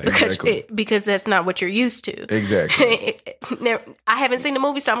 Right. Because that's not what you're used to. Exactly. I haven't seen the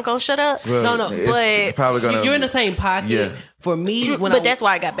movie, so I'm going to shut up. Well, but probably gonna, you're in the same pocket. Yeah. For me, that's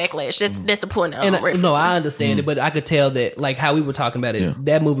why I got backlash. That's the point. No, I understand it, but I could tell that, like how we were talking about it,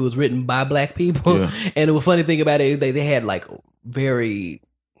 that movie was written by black people, and the funny thing about it is they had like very,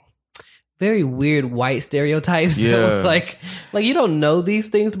 very weird white stereotypes. Yeah, like you don't know these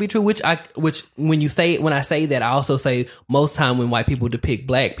things to be true. Which when I say that, I also say most time when white people depict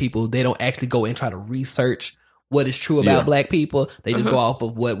black people, they don't actually go and try to research what is true about black people. They just go off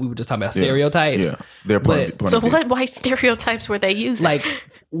of what we were just talking about, stereotypes. Yeah, their point so what white stereotypes were they using? Like,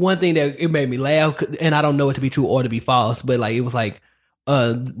 one thing that it made me laugh, and I don't know it to be true or to be false, but like it was like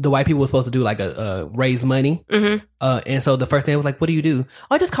the white people were supposed to do like a raise money, and so the first thing was like, what do you do?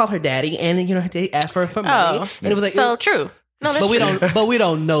 Oh, I just called her daddy, and they asked for money, and it was like, so true. No, that's but we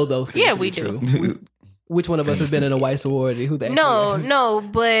don't know those things. Yeah, we do. True. Which one of us has been in a white sorority? No,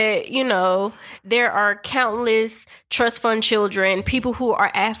 but there are countless trust fund children, people who are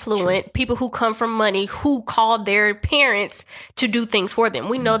affluent, people who come from money, who call their parents to do things for them.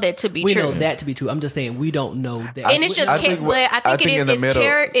 We know that to be true. We know that to be true. I'm just saying we don't know that. And it's just, I think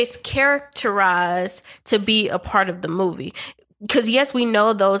it's characterized to be a part of the movie. because yes, we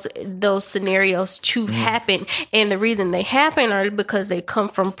know those scenarios to happen, and the reason they happen are because they come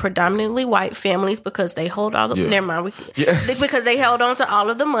from predominantly white families, because they hold all the never mind because they held on to all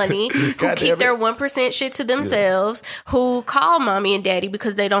of the money, who keep their 1% shit to themselves, who call mommy and daddy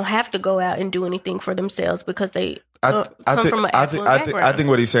because they don't have to go out and do anything for themselves because they come from an affluent background. I think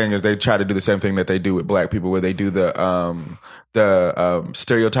what he's saying is they try to do the same thing that they do with black people, where they do the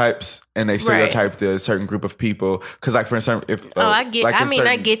stereotypes, and they stereotype the certain group of people. Because, like, for instance, I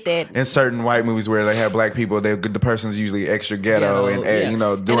get that in certain white movies where they have black people, the person's usually extra ghetto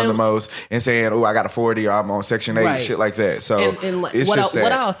and doing the most and saying, "Oh, I got a 40, or I'm on Section 8," shit like that. So it's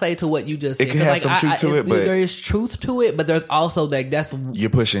what I'll say to what you just said, it can have some truth to it, but there is truth to it, but there's also that's you're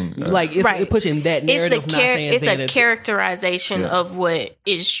pushing it's pushing that narrative. It's a characterization of what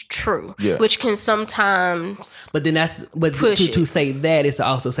is true, which can sometimes. But then to say that is to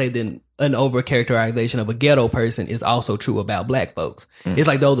also say then an over characterization of a ghetto person is also true about black folks. It's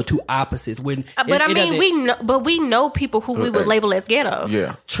like those are two opposites. We know people who we would label as ghetto.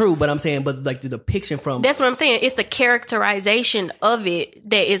 Yeah, true. But I'm saying, but like the depiction from that's what I'm saying. It's the characterization of it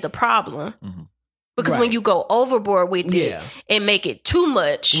that is a problem. Mm-hmm. Because when you go overboard with it and make it too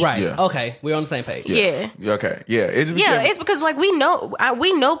much, okay, we're on the same page. Okay, it's because like we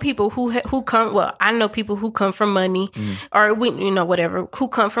know people who come. Well, I know people who come from money, or who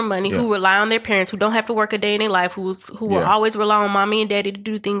come from money, who rely on their parents, who don't have to work a day in their life, who will always rely on mommy and daddy to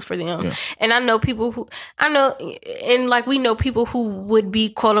do things for them. And I know people we know people who would be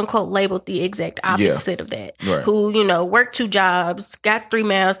quote unquote labeled the exact opposite of that, who work 2 jobs, got 3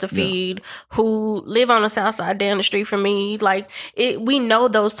 mouths to feed, who live on the south side down the street from me. We know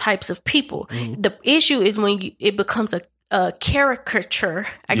those types of people. The issue is when it becomes a caricature.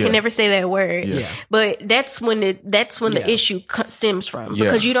 I can never say that word, but that's when the issue stems from,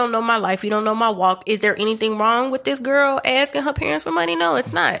 because you don't know my life, you don't know my walk. Is there anything wrong with this girl asking her parents for money? No,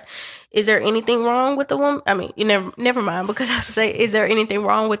 it's not. Is there anything wrong with the woman? I mean, you never mind, because I have to say, is there anything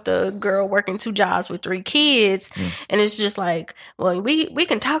wrong with the girl working 2 jobs with 3 kids? And it's just like, well, we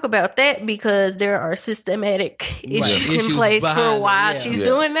can talk about that because there are systematic issues in place for why she's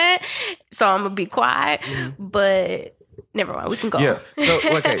doing that. So I'm gonna be quiet, but never mind. We can go. Yeah.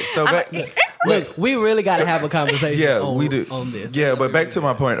 So look, we really got to have a conversation. We do on this. Yeah, but back to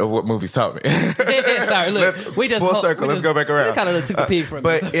my point of what movies taught me. Sorry, look, we just full circle. Let's go back around. We kind of took a peek from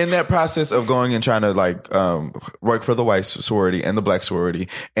but it. in that process of going and trying to work for the white sorority and the black sorority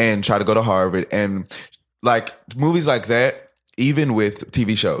and try to go to Harvard, and like movies like that. Even with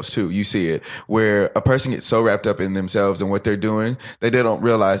TV shows too, you see it where a person gets so wrapped up in themselves and what they're doing that they don't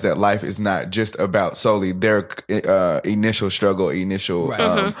realize that life is not just about solely their initial struggle, it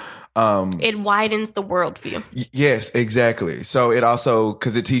widens the worldview. Yes, exactly. So it also,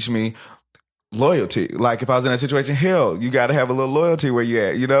 because it teaches me loyalty. Like if I was in that situation, hell, you got to have a little loyalty where you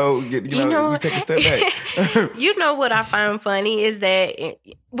at. You take a step back. You know what I find funny is that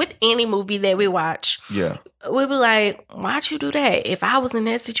with any movie that we watch, we'll be like, why'd you do that? If I was in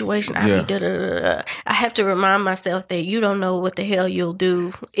that situation, I'd be da-da-da-da. I have to remind myself that you don't know what the hell you'll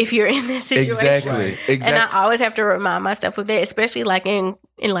do if you're in that situation. Exactly. And I always have to remind myself of that, especially like in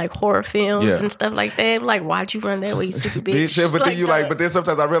like horror films and stuff like that. Like, why'd you run that way, you stupid bitch? But then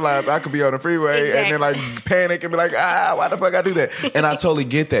sometimes I realize I could be on the freeway and then like panic and be like, why the fuck I do that? And I totally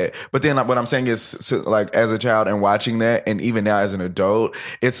get that. But then what I'm saying is, like, as a child and watching that, and even now as an adult,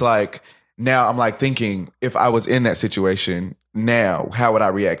 it's like, now I'm like thinking, if I was in that situation now, how would I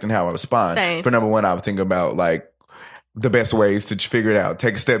react and how I would respond? Same. For number one, I would think about like the best ways to figure it out.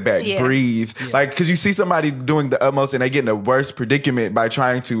 Take a step back, breathe. Yeah. Like, cause you see somebody doing the utmost and they get in a worse predicament by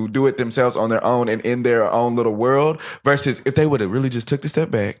trying to do it themselves on their own and in their own little world, versus if they would have really just took the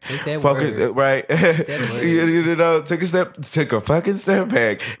step back, focus, right? Took a fucking step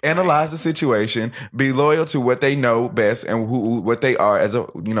back, analyze the situation, be loyal to what they know best and what they are as a,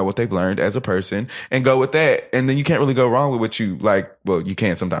 what they've learned as a person, and go with that. And then you can't really go wrong with what you like. Well, you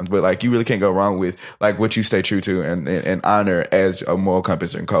can sometimes, but like you really can't go wrong with like what you stay true to and honor as a moral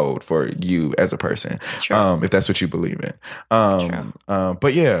compass and code for you as a person. If that's what you believe in.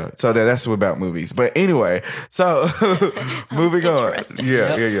 But yeah, so that's about movies. But anyway, so moving on.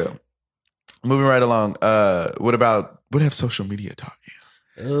 Yeah. Moving right along. What have social media taught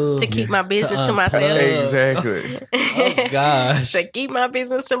you? Ooh, to keep my business to myself. Exactly. Oh gosh. To keep my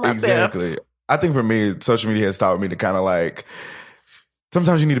business to myself. Exactly. I think for me, social media has taught me to kind of like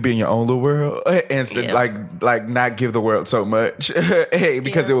sometimes you need to be in your own little world and like not give the world so much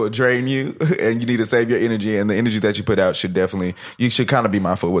because it will drain you, and you need to save your energy, and the energy that you put out you should kind of be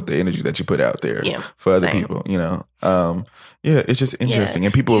mindful with the energy that you put out there for other people, you know. It's just interesting,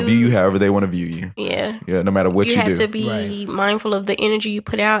 and people will view you however they want to view you. Yeah, no matter what you do. You have to be mindful of the energy you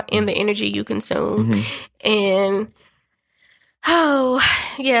put out and the energy you consume, and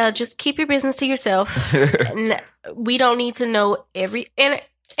just keep your business to yourself. We don't need to know and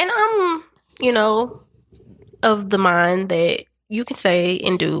I'm, you know, of the mind that you can say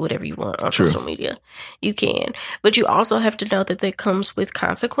and do whatever you want on social media. You can. But you also have to know that comes with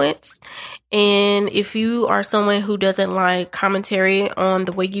consequence. And if you are someone who doesn't like commentary on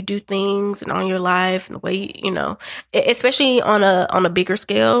the way you do things and on your life and the way, you know, especially on a bigger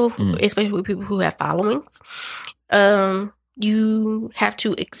scale, especially with people who have followings, you have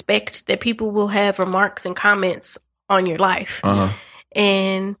to expect that people will have remarks and comments on your life.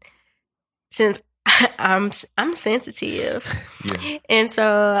 And since I'm sensitive, and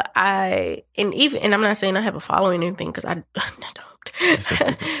so and I'm not saying I have a following or anything, because I don't.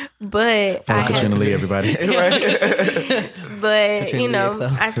 But follow Katrina Lee, everybody. But you know,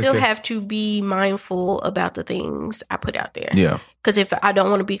 I still have to be mindful about the things I put out there. Yeah, because if I don't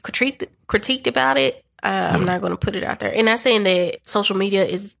want to be critiqued about it, I'm not going to put it out there. And not saying that social media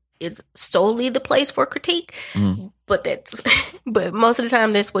is solely the place for critique, but most of the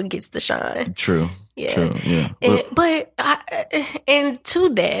time that's what gets the shine. True. Yeah. And to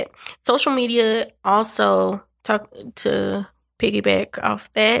that, social media also to piggyback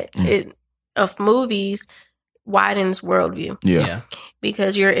off that of movies widens worldview. Yeah.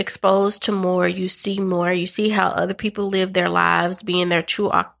 Because you're exposed to more, you see how other people live their lives, being their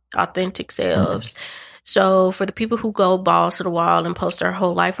true authentic selves. So for the people who go balls to the wall and post their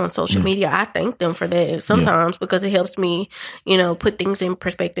whole life on social media, I thank them for that sometimes, because it helps me, you know, put things in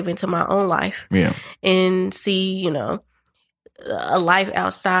perspective into my own life. Yeah. And see, you know, a life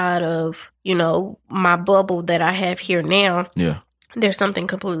outside of, you know, my bubble that I have here now. Yeah. There's something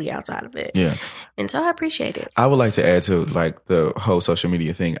completely outside of it. Yeah. And so I appreciate it. I would like to add to like the whole social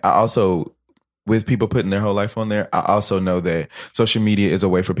media thing. I also, with people putting their whole life on there, I also know that social media is a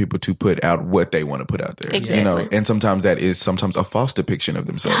way for people to put out what they want to put out there. Exactly. You know, and sometimes that is a false depiction of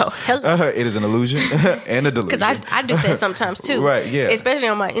themselves. It is an illusion and a delusion. Because I do that sometimes too. Right, yeah. Especially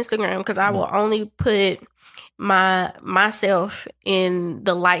on my Instagram, because I will only put myself in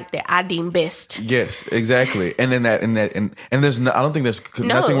the light that I deem best. Yes, exactly. And then and there's I don't think there's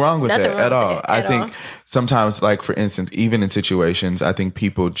nothing wrong with that at all. I think sometimes, like for instance, even in situations, I think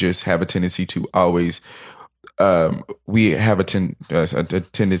people just have a tendency to always we have a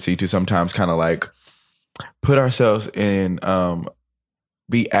tendency to sometimes kind of like put ourselves in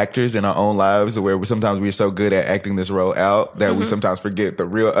be actors in our own lives, where sometimes we're so good at acting this role out that we sometimes forget the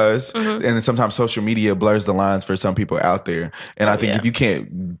real us. And then sometimes social media blurs the lines for some people out there. And I think if you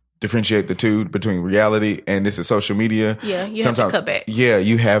can't differentiate the two between reality and this is social media, you have to cut back. Yeah,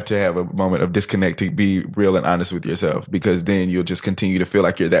 you have to have a moment of disconnect to be real and honest with yourself, because then you'll just continue to feel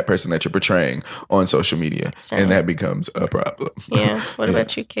like you're that person that you're portraying on social media. Same. And that becomes a problem. Yeah. What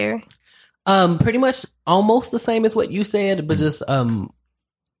about you, Carrie? Pretty much almost the same as what you said, but just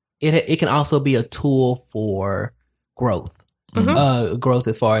it can also be a tool for growth. Growth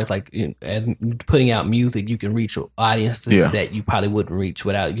as far as like putting out music, you can reach audiences that you probably wouldn't reach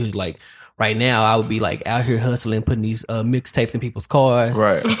without you. Like right now, I would be like out here hustling, putting these mixtapes in people's cars,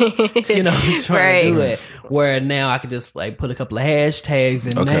 right? You know, trying to do it. Where now I could just like put a couple of hashtags,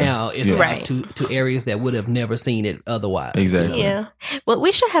 and now it's out to areas that would have never seen it otherwise. Exactly. Yeah. Well,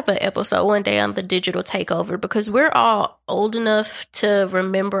 we should have an episode one day on the digital takeover, because we're all old enough to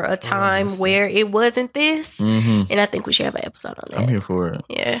remember a time where it wasn't this, and I think we should have an episode on that. I'm here for it.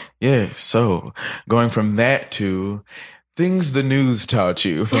 Yeah. Yeah. So going from that to things the news taught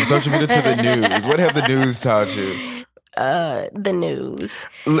you, from social media to the news. What have the news taught you? The news.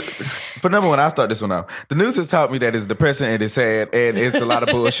 For number one, I'll start this one off. The news has taught me that it's depressing and it's sad and it's a lot of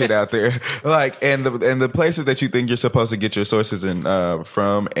bullshit out there. Like, and the places that you think you're supposed to get your sources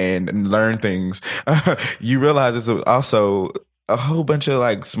from and learn things, you realize it's also a whole bunch of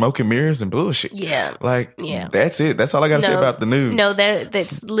like smoke and mirrors and bullshit. Yeah. Like, that's it. That's all I got to say about the news. No,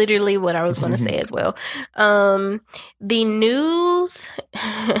 that's literally what I was going to say as well. The news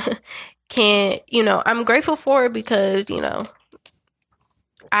I'm grateful for it, because, you know,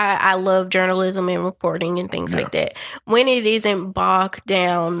 I love journalism and reporting and things like that. When it isn't bogged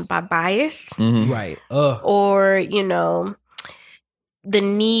down by bias. Right. Or, you know, the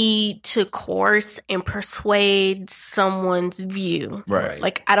need to coerce and persuade someone's view. Right.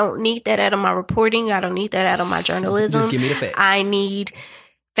 Like, I don't need that out of my reporting. I don't need that out of my journalism. Just give me the facts. I need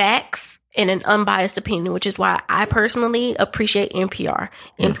facts and an unbiased opinion, which is why I personally appreciate NPR.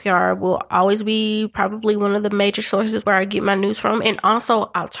 NPR will always be probably one of the major sources where I get my news from. And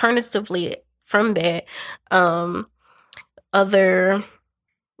also, alternatively from that, other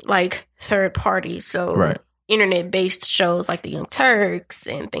like third parties. So internet-based shows like the Young Turks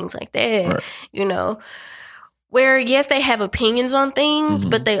and things like that, you know, where, yes, they have opinions on things,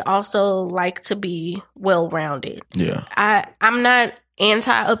 but they also like to be well-rounded. Yeah. I'm not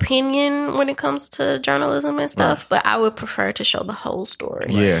anti-opinion when it comes to journalism and stuff, but I would prefer to show the whole story.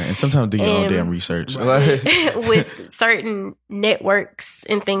 Yeah, and sometimes do your own damn research. With certain networks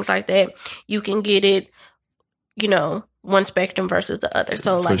and things like that, you can get it, you know, one spectrum versus the other.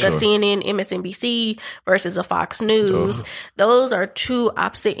 So like a CNN, MSNBC versus a Fox News, those are two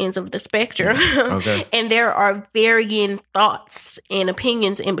opposite ends of the spectrum. And there are varying thoughts and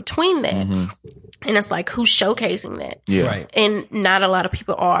opinions in between that. And it's like, who's showcasing that? Yeah. Right. And not a lot of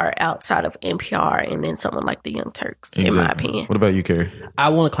people are outside of NPR and then someone like the Young Turks, in my opinion. What about you, Carrie? I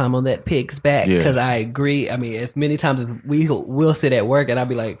want to climb on that pig's back because I agree. I mean, as many times as we'll sit at work and I'll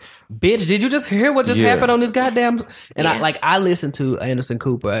be like, bitch, did you just hear what just happened on this goddamn... And I listen to Anderson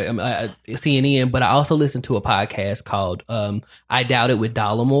Cooper, CNN, but I also listen to a podcast called I Doubt It with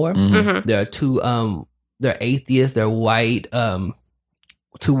Dollemore. There are two, they're atheists, they're white,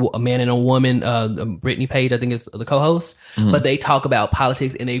 two, a man and a woman, Brittany Page, I think is the co-host, but they talk about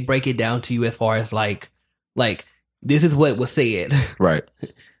politics and they break it down to you as far as like this is what was said. Right.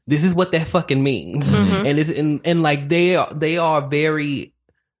 This is what that fucking means. And it's and like they are very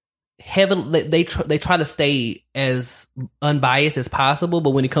heavily, they try to stay as unbiased as possible,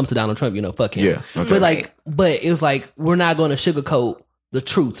 but when it comes to Donald Trump, you know, fuck him. But it's like, we're not going to sugarcoat the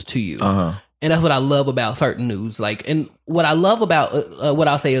truth to you. And that's what I love about certain news. Like, and what I love about what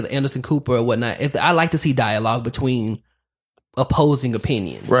I'll say is Anderson Cooper or whatnot is I like to see dialogue between opposing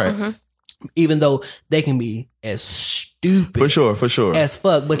opinions. Right. Even though they can be as stupid. For sure. As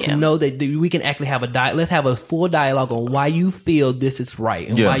fuck. But to know that we can actually have let's have a full dialogue on why you feel this is right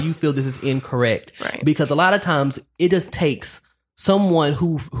and why you feel this is incorrect. Right. Because a lot of times it just takes someone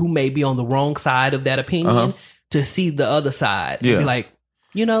who may be on the wrong side of that opinion to see the other side. And be like,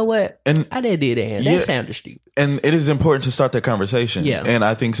 you know what? And I did it, and that sounded stupid. And it is important to start that conversation. Yeah. And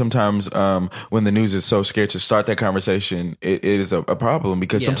I think sometimes when the news is so scared to start that conversation, it is a problem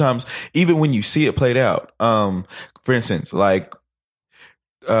because sometimes even when you see it played out, for instance, like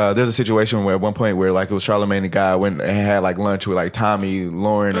there's a situation where at one point where like it was Charlamagne the guy went and had like lunch with like Tommy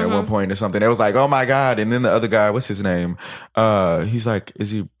Lauren at one point or something. It was like, oh my God. And then the other guy, what's his name? He's like,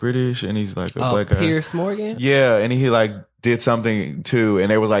 is he British? And he's like a black guy. Piers Morgan? Yeah. And he like did something too, and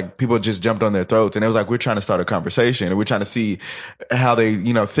they was like, people just jumped on their throats, and it was like, we're trying to start a conversation, and we're trying to see how they,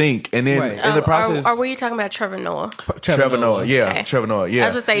 you know, think, and then in the process, or were you talking about Trevor Noah? Trevor Noah, yeah. Trevor Noah, yeah. I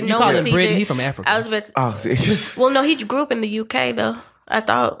was gonna say, no, he's Britain. He's from Africa. I was about to, well, no, he grew up in the UK though.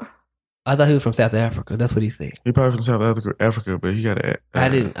 I thought he was from South Africa. That's what he said. He probably from South Africa, but he got a. I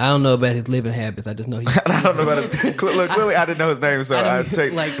don't know about his living habits. I just know he. I don't know about his. Look, clearly, I didn't know his name, so I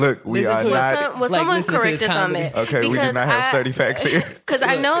take. Like, look, we are not. Well, someone correct us on that. Okay, we do not have sturdy facts here. Because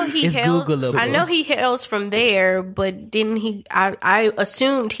I know he hails. I know he hails from there, but didn't he? I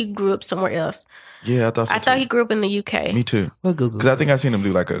assumed he grew up somewhere else. Yeah, I thought so. I thought he grew up in the UK. Me too. Well, Google. Because I think I seen him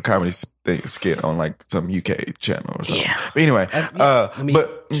do like a comedy skit on like some UK channel or something. Yeah. But anyway,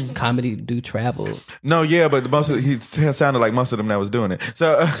 but comedy do travel. No, yeah, but most of he sounded like most of them that was doing it.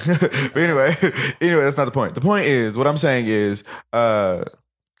 So, but anyway, that's not the point. The point is, what I'm saying is, God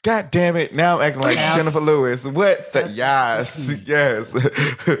damn it! Now I'm acting like Jennifer Lewis. What? Yes.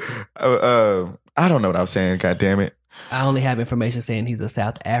 I don't know what I was saying. God damn it! I only have information saying he's a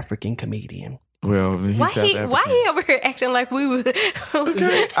South African comedian. Well, he's South African. Why he over here acting like we were?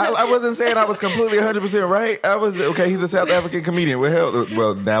 Okay, I wasn't saying I was completely 100% right. I was okay. He's a South African comedian.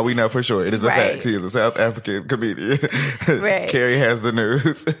 Well, now we know for sure. It is a fact. He is a South African comedian. Right. Carrie has the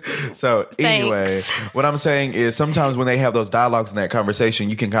news. So anyway, what I'm saying is sometimes when they have those dialogues in that conversation,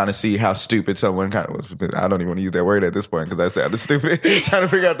 you can kind of see how stupid someone kind of was. I don't even want to use that word at this point because that sounded stupid. Trying to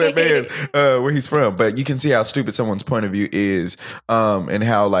figure out that man where he's from, but you can see how stupid someone's point of view is, and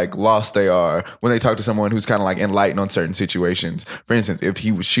how like lost they are when they talk to someone who's kind of like enlightened on certain situations. For instance, if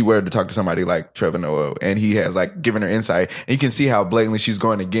she were to talk to somebody like Trevor Noah and he has like given her insight, and you can see how blatantly she's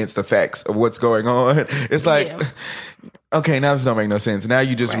going against the facts of what's going on. It's like, okay, now this don't make no sense. Now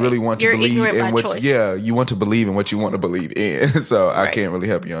you just really want to believe in what, you want to believe in what you want to believe in. So I can't really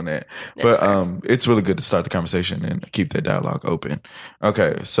help you on that. That's but it's really good to start the conversation and keep that dialogue open.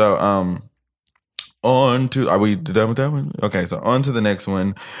 Okay, so on to, are we done with that one? Okay, so on to the next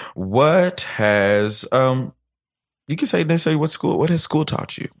one. What has you can say necessarily what has school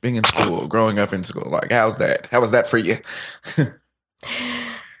taught you? Being in school, growing up in school, like how's that? How was that for you?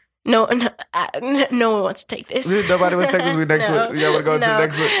 No one wants to take this. Nobody wants to take this. We next one. You want to go to the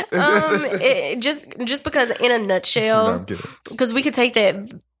next one? Just because, in a nutshell, because we could take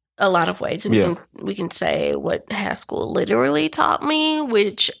that a lot of ways. We can say what has school literally taught me,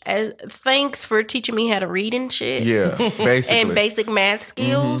 which thanks for teaching me how to read and shit. Yeah, basically. And basic math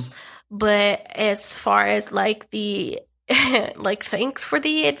skills. Mm-hmm. But as far as like the like thanks for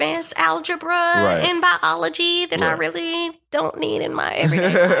the advanced algebra and biology that I really don't need in my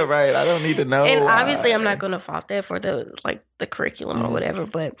everyday life. Right, I don't need to know. And obviously I'm not going to fault that for the curriculum or whatever,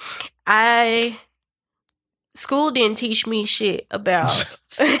 but school didn't teach me shit about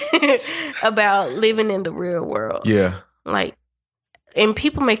about living in the real world. Yeah. Like, and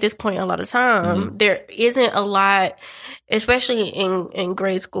people make this point a lot of time. Mm-hmm. There isn't a lot, especially in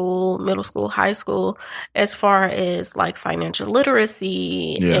grade school, middle school, high school, as far as like financial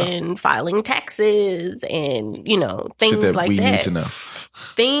literacy and filing taxes and, you know, things that like we that. Need to know.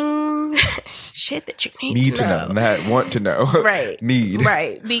 Shit that you need to know. Not want to know. Right. Need.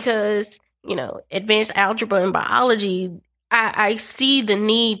 Right. Because, you know, advanced algebra and biology, I see the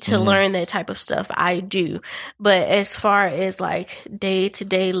need to learn that type of stuff. I do. But as far as like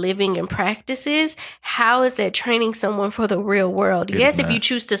day-to-day living and practices, how is that training someone for the real world? Yes, if you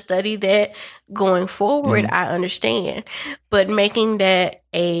choose to study that going forward, I understand. But making that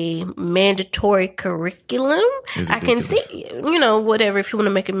a mandatory curriculum, I can see, you know, whatever. If you want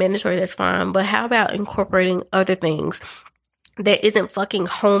to make it mandatory, that's fine. But how about incorporating other things that isn't fucking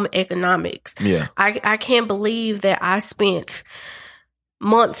home economics? Yeah. I can't believe that I spent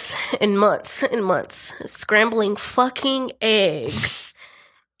months and months and months scrambling fucking eggs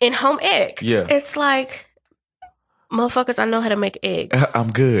in home ec. Yeah. It's like, motherfuckers, I know how to make eggs.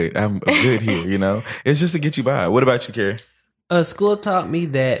 I'm good. I'm good here, you know? It's just to get you by. What about you, Carrie? School taught me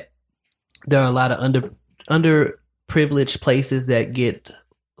that there are a lot of underprivileged places that get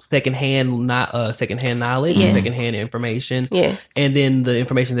secondhand knowledge, secondhand information. Yes. And then the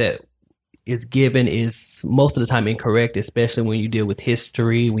information that is given is most of the time incorrect, especially when you deal with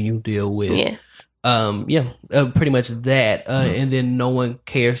history, when you deal with, pretty much that. And then no one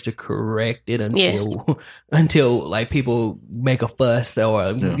cares to correct it until like people make a fuss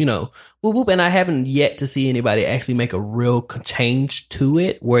or, you know, whoop, whoop. And I haven't yet to see anybody actually make a real change to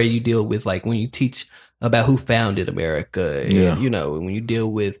it where you deal with like when you teach about who founded America, and, you know, when you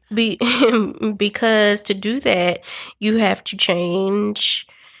deal with... Because to do that, you have to change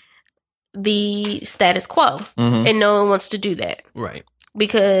the status quo, and no one wants to do that. Right.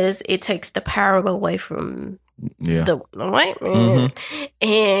 Because it takes the power away from the white man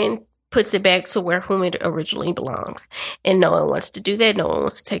and puts it back to whom it originally belongs. And no one wants to do that. No one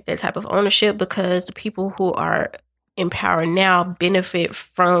wants to take that type of ownership because the people who are in power now benefit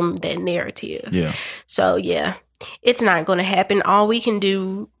from that narrative. Yeah. So it's not going to happen. All we can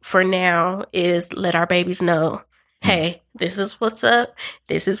do for now is let our babies know, hey, this is what's up.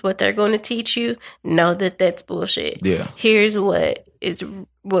 This is what they're going to teach you. Know that that's bullshit. Yeah. Here's what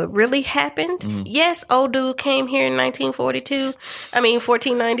really happened. Yes, old dude came here in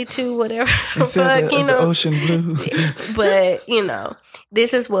 1492, whatever. Fuck, you know, the ocean blue. But, you know,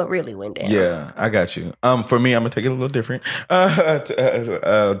 this is what really went down. Yeah, I got you. For me, I'm gonna take it a little different.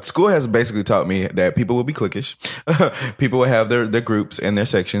 School has basically taught me that people will be cliquish. People will have their groups and their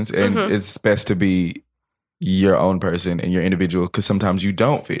sections, and it's best to be your own person and your individual, because sometimes you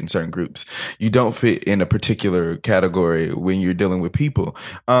don't fit in certain groups. You don't fit in a particular category when you're dealing with people.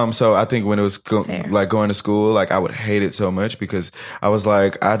 So I think when it was going to school, like I would hate it so much because I was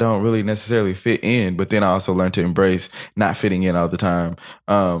like, I don't really necessarily fit in, but then I also learned to embrace not fitting in all the time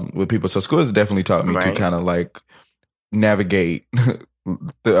with people. So school has definitely taught me to kind of like navigate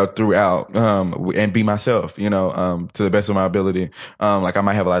throughout and be myself, you know, to the best of my ability. Like I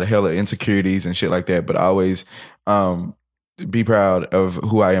might have a lot of hella insecurities and shit like that, but always be proud of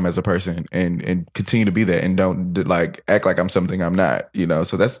who I am as a person and continue to be that, and don't like act like I'm something I'm not, you know.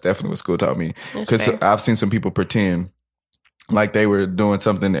 So that's definitely what school taught me, because I've seen some people pretend like they were doing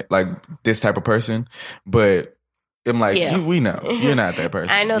something like this type of person, but I'm like, Yeah. we know you're not that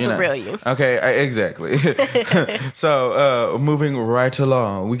person. I know You're the not. real you. Okay, exactly. So, moving right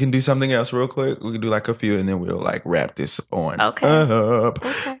along, we can do something else real quick. We can do like a few, and then we'll like wrap this on Okay. up.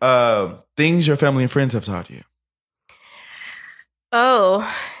 Okay. Things your family and friends have taught you.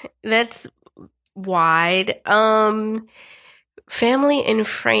 Oh, that's wide. Family and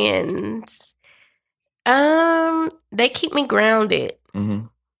friends. They keep me grounded. Mm-hmm.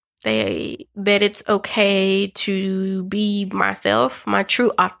 That it's okay to be myself, my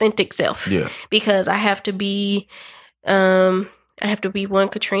true authentic self. Yeah. Because I have to be one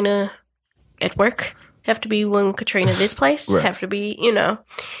Katrina at work. Have to be one Katrina this place. Right. Have to be,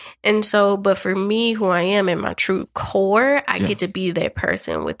 And so, but for me, who I am in my true core, I get to be that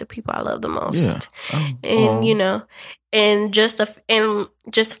person with the people I love the most. Yeah. And and just the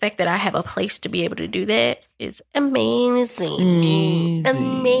fact that I have a place to be able to do that is amazing.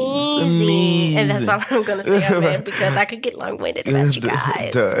 And that's all I'm gonna say on that, because I could get long winded about you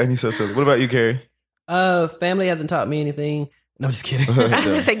guys. And he's so silly. What about you, Carrie? Family hasn't taught me anything. No, I'm just kidding. I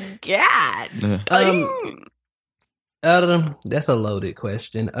was just like, God. That's a loaded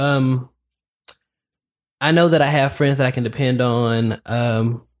question. I know that I have friends that I can depend on.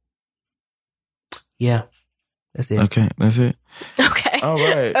 Yeah, that's it. Okay, that's it. Okay. All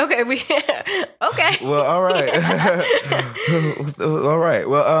right. Okay. Okay. Well, all right. All right.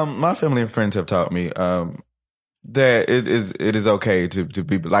 Well, my family and friends have taught me that it is okay to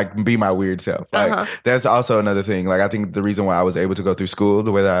be my weird self. Like that's also another thing. Like I think the reason why I was able to go through school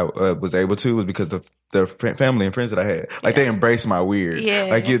the way that I was able to was because of the family and friends that I had. Like they embrace my weird. Yeah.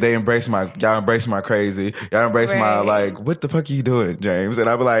 Like they embrace y'all embrace my crazy. Y'all embrace my like, what the fuck are you doing, James? And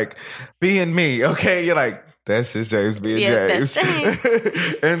I'd be like, being me. Okay. You're like, that's just James being James. That's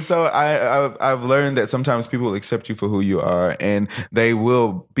James. And so I've learned that sometimes people will accept you for who you are, and they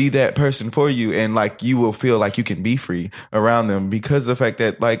will be that person for you, and like you will feel like you can be free around them because of the fact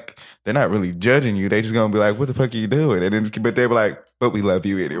that like they're not really judging you. They just gonna be like, what the fuck are you doing? And then but they be like, but we love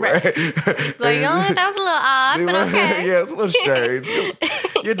you anyway. Right. Like, oh, that was a little odd, but okay. Yeah, it's a little strange.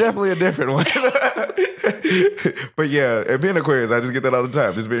 You're definitely a different one. But yeah, and being Aquarius, I just get that all the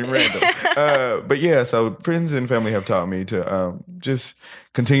time, just being random. But yeah, so friends and family have taught me to just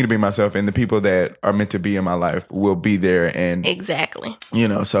continue to be myself, and the people that are meant to be in my life will be there. And exactly,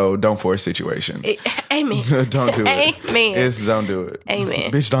 so don't force situations. Amen. Don't do it. Amen. Don't do it.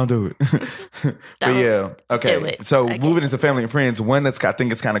 Amen. Bitch, don't do it. But yeah, okay. Do it. So Okay. moving into family and friends, one that's I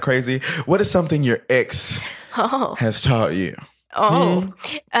think it's kind of crazy. What is something your ex has taught you?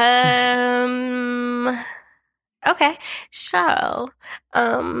 Okay. So,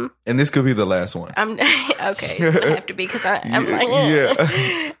 and this could be the last one. I'm okay. I have to be because I'm like,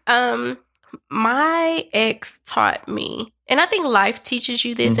 yeah. My ex taught me, and I think life teaches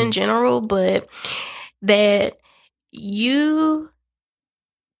you this in general, but that you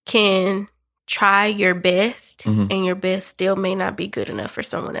can try your best, and your best still may not be good enough for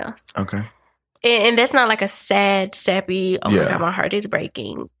someone else. Okay. And that's not like a sad, sappy, oh Yeah. my God, my heart is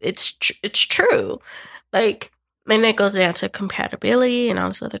breaking. It's true. Like, and that goes down to compatibility and all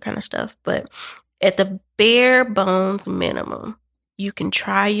this other kind of stuff. But at the bare bones minimum, you can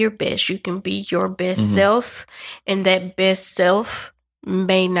try your best. You can be your best self. And that best self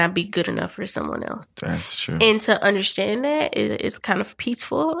may not be good enough for someone else. That's true. And to understand that it's kind of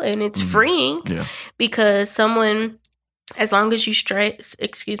peaceful and it's freeing. Yeah. Because someone, as long as you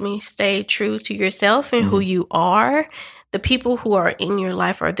stay true to yourself and who you are, the people who are in your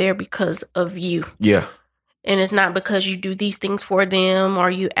life are there because of you. Yeah. And it's not because you do these things for them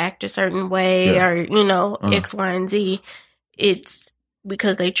or you act a certain way or, X, Y, and Z. It's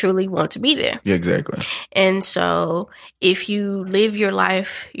because they truly want to be there. Yeah, exactly. And so if you live your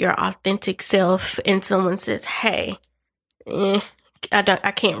life, your authentic self, and someone says, hey,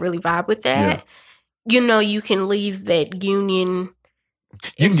 I can't really vibe with that. Yeah. You can leave that union.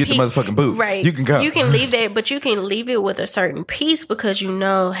 You can get the motherfucking boot. Right. You can go. You can leave that, but you can leave it with a certain peace because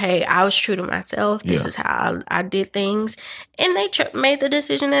hey, I was true to myself. This is how I did things. And they made the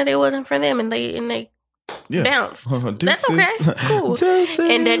decision that it wasn't for them, and they bounced. That's okay. Cool.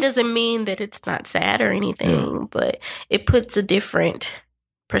 And that doesn't mean that it's not sad or anything, but it puts a different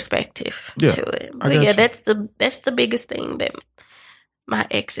perspective to it. But that's the biggest thing that my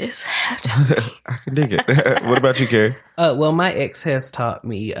exes have taught me. I can dig it. What about you, Carrie? Well, my ex has taught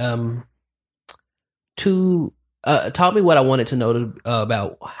me taught me what I wanted to know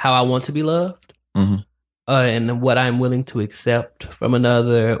about how I want to be loved, and what I'm willing to accept from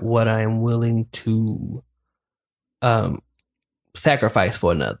another, what I'm willing to sacrifice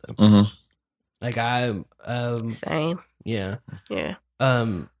for another. Like Same. yeah. Yeah.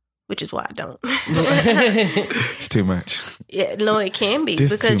 which is why I don't. It's too much. Yeah, no, it can be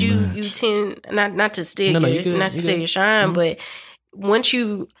This because too you much. tend not to stick, No, you it, good, not to you say good. your shine, Mhm. but once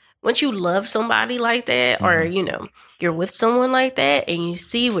you love somebody like that, or you're with someone like that, and you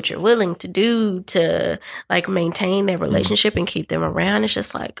see what you're willing to do to like maintain that relationship and keep them around, it's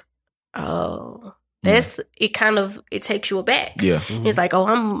just like, oh, that's it. Kind of it takes you aback. Yeah. It's like, oh,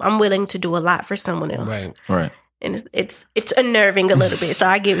 I'm willing to do a lot for someone else, Right. and it's unnerving a little bit. So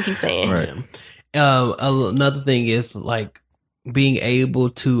I get what he's saying. Right. Another thing is like being able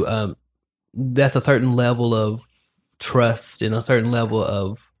to that's a certain level of trust and a certain level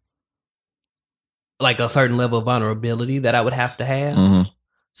of vulnerability that I would have to have. Mm-hmm.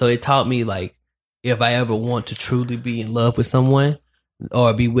 So it taught me like if I ever want to truly be in love with someone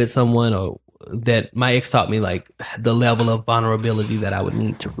or be with someone, or that my ex taught me like the level of vulnerability that I would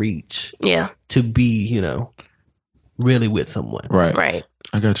need to reach Yeah. to be, really with someone. Right. Right.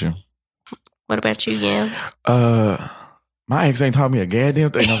 I got you. What about you, Yams? My ex ain't taught me a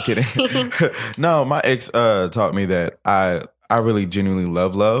goddamn thing. I'm kidding. No, my ex taught me that I really genuinely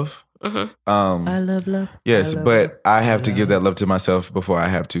love love. Mm-hmm. I love love. Yes, I love but love. I have to give that love to myself before I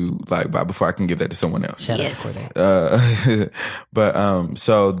have to before I can give that to someone else. Shout Yes. out for that. But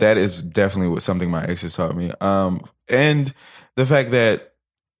so that is definitely something my ex has taught me. And the fact that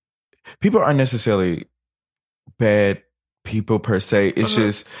people aren't necessarily bad people per se. It's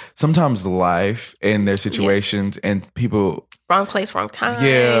just sometimes life and their situations and people. Wrong place, wrong time.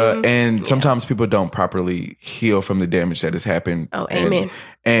 Yeah, and sometimes people don't properly heal from the damage that has happened. Oh, amen.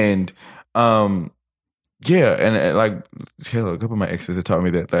 And yeah, and like hell, a couple of my exes have taught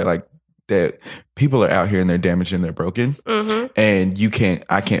me that that people are out here and they're damaged and they're broken, and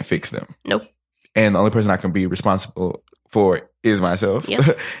I can't fix them. Nope. And the only person I can be responsible for is myself,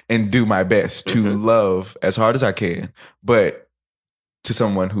 and do my best to love as hard as I can, but to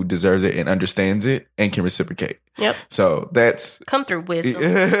someone who deserves it and understands it and can reciprocate. Yep. So that's Come through wisdom.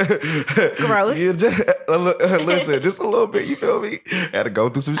 growth. Listen, just a little bit. You feel me? Had to go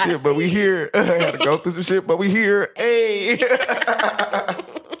through some shit, but we here. Had to go through some shit, but we here. Hey.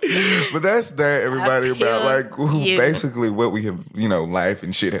 But that's that, everybody, about like basically what we have, life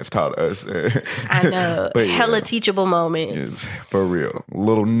and shit has taught us. I know. But hella teachable moments. It's for real.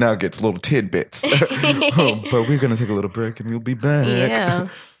 Little nuggets, little tidbits. But we're going to take a little break and we'll be back. Yeah.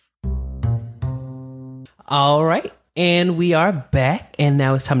 All right. And we are back. And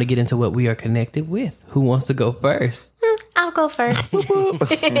now it's time to get into what we are connected with. Who wants to go first? I'll go first.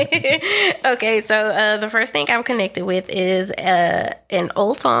 Okay, so the first thing I'm connected with is an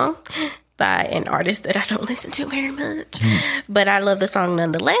old song by an artist that I don't listen to very much, but I love the song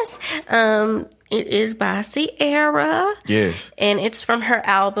nonetheless. It is by Ciara. Yes. And it's from her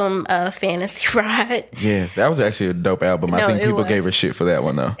album Fantasy Ride. Yes, that was actually a dope album. I No, think it people was. gave her shit for that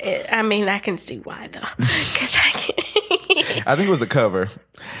one, though. I mean, I can see why, though. Because I can. I think it was the cover.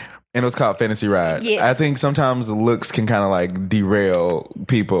 And it was called Fantasy Ride. Yes. I think sometimes the looks can kind of like derail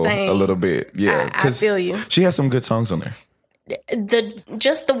people Same. a little bit. Yeah. I feel you. She has some good songs on there.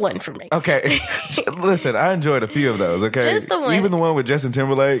 Just the one for me. Okay. Listen, I enjoyed a few of those, okay? Just the one. Even the one with Justin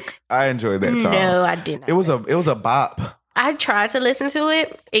Timberlake, I enjoyed that song. No, I did not. It was a bop. I tried to listen to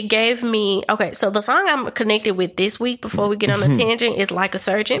it. It gave me okay. So the song I'm connected with this week, before we get on the tangent, is "Like a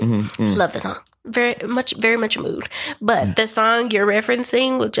Surgeon." Love the song, very much a mood. But the song you're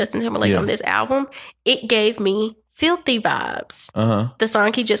referencing with Justin Timberlake on this album, it gave me Filthy vibes. The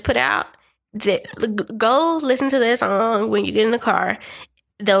song he just put out. Go listen to that song when you get in the car.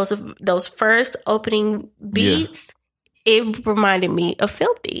 Those first opening beats. It reminded me of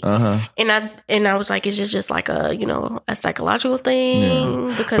Filthy, and I was like, it's just like a a psychological thing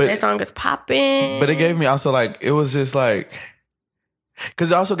because that song is popping. But it gave me also like it was just like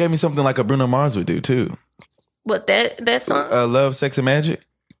because it also gave me something like a Bruno Mars would do too. What that song? Love, Sex, and Magic.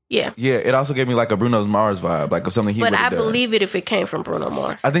 Yeah. It also gave me like a Bruno Mars vibe, like of something he. But I done. believe it if it came from Bruno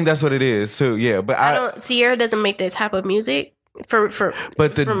Mars. I think that's what it is too. Yeah, but Ciara doesn't make that type of music. For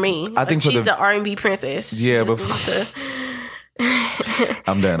me, I think she's for the R&B princess. Yeah, but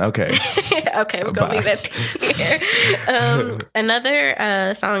I'm done. Okay, okay, we're gonna leave that there.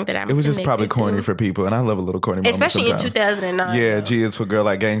 Another song that it was just probably corny for people, and I love a little corny, especially moment in 2009. Yeah, G is for Girl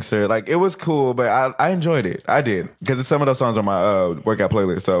Like Gangster. Like it was cool, but I enjoyed it. I did because some of those songs are my workout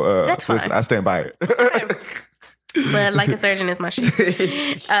playlist. So that's fine. Listen, I stand by it. But Like a Surgeon is my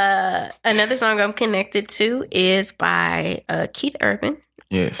shit. Another song I'm connected to is by Keith Urban.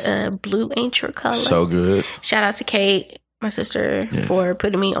 Yes. Blue Ain't Your Color. So good. Shout out to Kate, my sister, for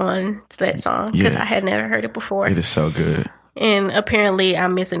putting me on to that song because I had never heard it before. It is so good. And apparently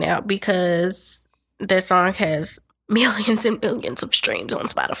I'm missing out because that song has millions and millions of streams on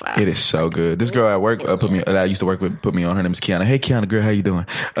Spotify. It is so good. This girl at work that I used to work with put me on. Her name is Kiana. Hey, Kiana, girl, how you doing?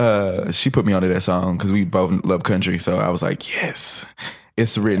 She put me onto that song because we both love country. So I was like, yes,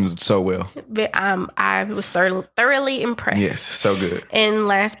 it's written so well. I was thoroughly impressed. Yes, so good. And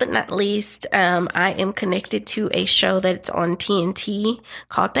last but not least, I am connected to a show that's on TNT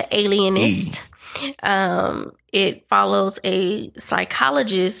called The Alienist. It follows a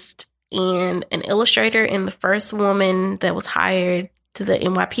psychologist and an illustrator and the first woman that was hired to the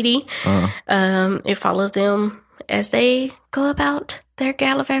NYPD. It follows them as they go about their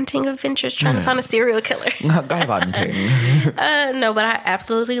gallivanting adventures trying to find a serial killer. Gallivanting. No, but I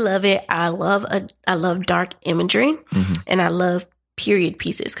absolutely love it. I love dark imagery, and I love period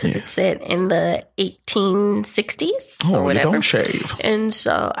pieces because it's set in the 1860s or whatever. You don't shave. And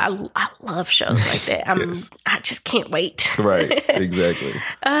so I love shows like that. I just can't wait. Right, exactly.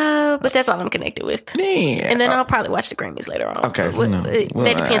 But that's all I'm connected with. Yeah. And then I'll probably watch the Grammys later on. Okay.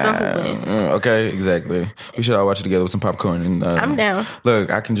 That depends on who wins. Okay, exactly. We should all watch it together with some popcorn. And I'm down. Look,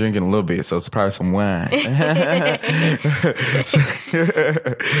 I can drink in a little bit, so it's probably some wine. Yeah,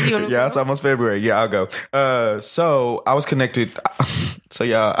 it's almost February. Yeah, I'll go. So I was connected. So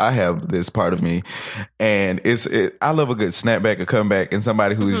y'all, I have this part of me, and I love a good snapback, a comeback, and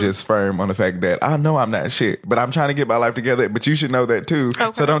somebody who is just firm on the fact that I know I'm not shit, but I'm trying to get my life together. But you should know that too.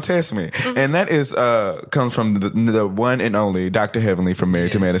 Okay. So don't test me. And that is comes from the one and only Dr. Heavenly from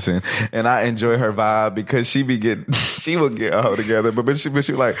Married to Medicine, and I enjoy her vibe because she will get all together, but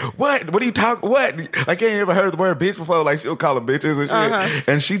she like, what are you talking? What? Like, I ain't ever heard the word bitch before. Like, she'll call them bitches and shit,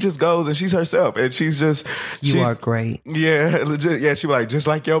 and she just goes and she's herself, and she's just you are great. Yeah, legit. Yeah, she was like, just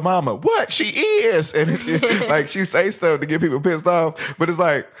like your mama. What? She is. And she, like, she say stuff to get people pissed off, but it's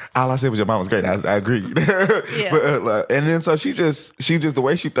like, all I said was your mama's great. I agreed. Yeah. But, and then so she just the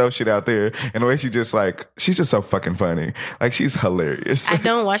way she throws shit out there, and the way she's just so fucking funny. Like, she's hilarious. I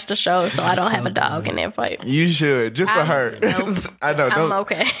don't watch the show, so I don't have a dog in that fight. You should, just for her. Nope. I know. I'm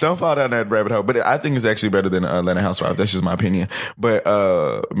okay. Don't fall down that rabbit hole. But I think it's actually better than Atlanta Housewives. That's just my opinion. But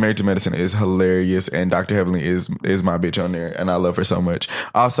Married to Medicine is hilarious, and Dr. Heavenly is my bitch on there, and I love her so much.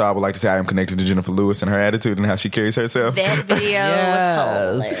 Also, I would like to say I am connected to Jennifer Lewis and her attitude and how she carries herself. That video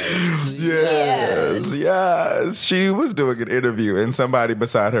was hilarious. Yes. She was doing an interview, and somebody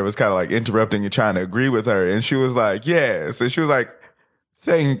beside her was kind of like interrupting and trying to agree with her, and she was like, yes. And she was like,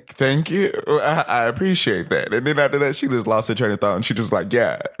 Thank you. I appreciate that. And then after that, she just lost her train of thought, and she just like,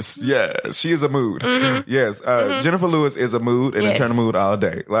 yes. She is a mood. Yes. Jennifer Lewis is a mood, and a turn of mood all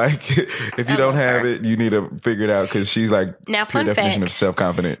day. Like, if you don't have it, you need to figure it out, because she's like now, pure definition of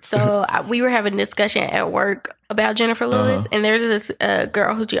self-confidence. So we were having a discussion at work about Jennifer Lewis, and there's this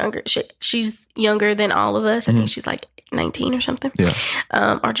girl who's younger. She's younger than all of us. I think she's like 19 or something.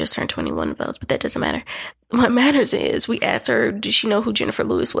 Yeah. Or just turned 21 of those, but that doesn't matter. What matters is we asked her, did she know who Jennifer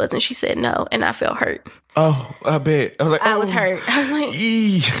Lewis was? And she said no, and I felt hurt. Oh, I bet. I was like, I was hurt. I was like,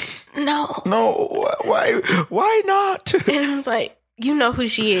 no. Why not? And I was like, you know who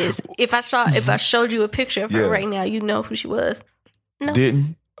she is. If I showed you a picture of her right now, you know who she was. No.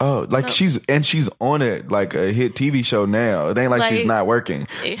 Didn't? Oh, like she's on it, like a hit TV show now. It ain't like she's not working.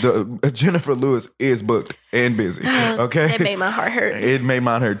 Jennifer Lewis is booked and busy. Okay, that made my heart hurt. It made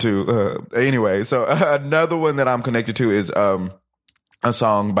mine hurt too. Anyway, so another one that I'm connected to is a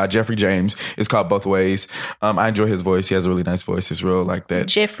song by Jeffrey James. It's called Both Ways. I enjoy his voice. He has a really nice voice. It's real like that.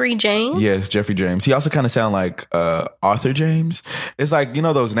 Jeffrey James? Yes, Jeffrey James. He also kind of sound like Arthur James. It's like, you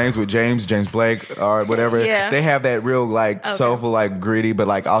know those names with James Blake or whatever? Yeah. They have that real like soulful, like gritty, but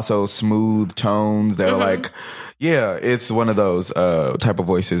like also smooth tones that are like, yeah, it's one of those type of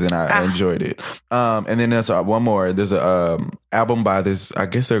voices, and I enjoyed it. And then there's one more. There's a album by this, I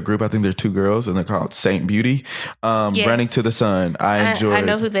guess they're a group. I think they're two girls, and they're called Saint Beauty. Running to the Sun. I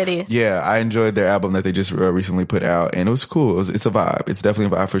know who that is. Yeah, I enjoyed their album that they just recently put out, and it was cool. It's a vibe. It's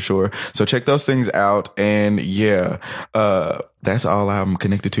definitely a vibe for sure. So check those things out, and that's all I'm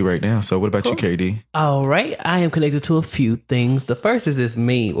connected to right now. So what about you, KD? All right. I am connected to a few things. The first is this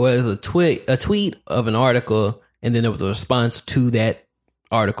meme, or it's a tweet of an article, and then there was a response to that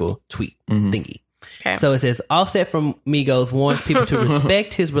article tweet thingy. Okay. So it says, Offset from Migos warns people to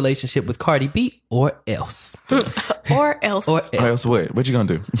respect his relationship with Cardi B or else. Or else what? What you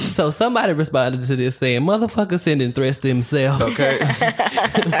gonna do? So somebody responded to this saying, motherfucker sending threats to himself. Okay.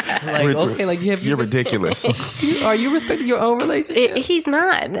 You're ridiculous. Are you respecting your own relationship? He's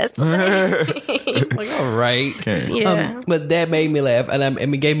not. That's the thing. Like, all right. Okay. Yeah. But that made me laugh, and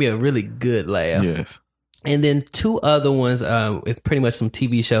it gave me a really good laugh. Yes. And then two other ones, it's pretty much some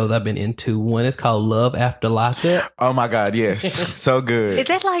TV shows I've been into. One is called Love After Lockup. Oh my God, yes. So good. Is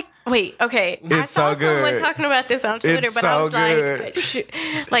that like, wait, okay. I saw so good. someone talking about this on Twitter, It's but I so was good.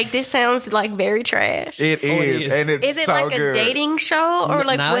 like, this sounds like very trash. It is. And it's Is it so like good. a dating show or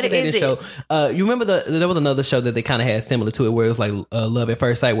like Not what a dating is it? show. You remember there was another show that they kind of had similar to it, where it was like Love at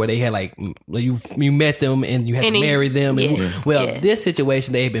First Sight, where they had like you met them and you had to marry them. Yes. This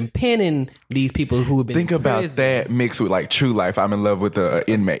situation, they had been pinning these people who have been Think in about prison. that mixed with like True Life. I'm in love with the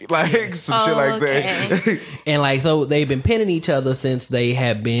inmate. Like some shit like that. And like, so they've been pinning each other since they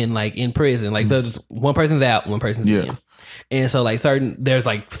have been like in prison. Like, so one person's out, one person's in. And so like there's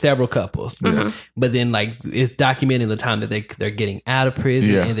like several couples, but then like it's documenting the time that they're getting out of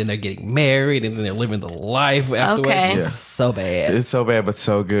prison and then they're getting married and then they're living the life afterwards. Okay. It's so bad. It's so bad, but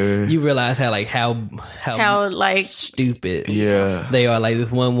so good. You realize how Like stupid Yeah. they are. Like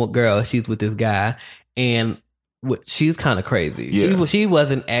this one girl, she's with this guy, and she's kind of crazy. Yeah. She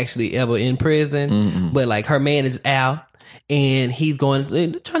wasn't actually ever in prison, but like her man is out. And he's trying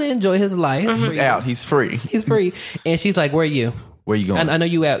to enjoy his life. He's out. He's free. He's free. And she's like, "Where are you? Where you going? I know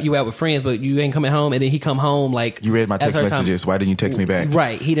you out with friends, but you ain't coming home." And then he come home like, You read my at text her time- messages. Why didn't you text me back?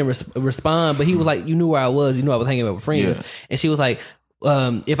 Right. He didn't respond, but he was like, "You knew where I was. You knew I was hanging out with friends." Yeah. And she was like,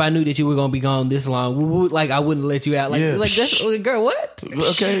 if I knew that you were gonna be gone this long, like I wouldn't let you out. Like, Yeah. like that's, girl, what?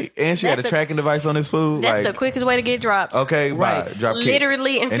 Okay. And she had a tracking device on his food. that's like, the quickest way to get dropped. okay, Right. bye. Drop kicked.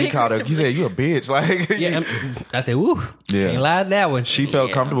 Literally and he called her. He said, "You a bitch." Like, Yeah. I said, "Woo." Yeah. Ain't lied to that one. she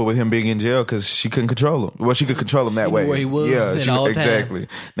felt comfortable with him being in jail because she couldn't control him. Well, she could control him that knew way. where he was Yeah, at all exactly.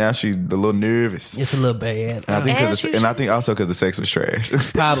 Now she's a little nervous. It's a little bad. And I think, As you and I think also because the sex was trash.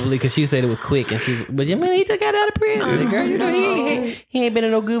 Probably because she said it was quick, and but you mean he just got out of prison, girl. You know he ain't been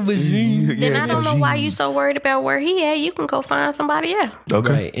in no good regime. Then I don't know why you so worried about where he at. You can go find somebody else.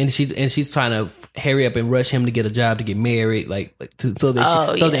 Okay. Right, and she's trying to hurry up and rush him to get a job to get married, so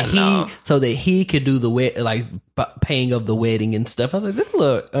that he could do the paying of the wedding and stuff. I was like, this is a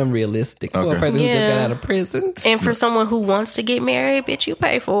little unrealistic for a person who just got out of prison. And for someone who wants to get married, bitch, you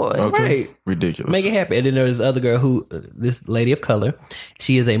pay for it. Okay. Right, Ridiculous. make it happen. And then there's this other girl this lady of color.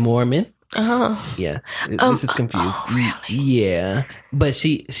 She is a Mormon. Yeah, this is confused. Really? Yeah, but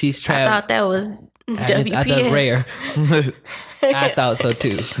she's I traveling. thought that was WPS. I thought rare. I thought so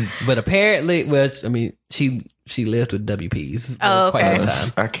too. But apparently, she lived with WPs for quite some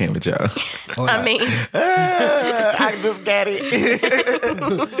time. I can't with y'all. I mean, I just got it.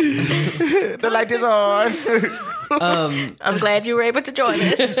 The light is on. I'm glad you were able to join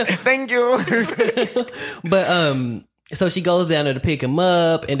us. Thank you. But so she goes down there to pick him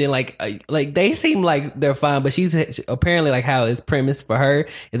up, and then like they seem like they're fine, but she's apparently like how it's premised for her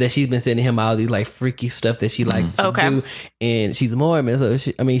is that she's been sending him all these like freaky stuff that she likes to do, and she's a Mormon, so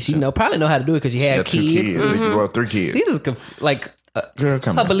she probably know how to do it because she had kids. Well, 3 kids. These is Girl,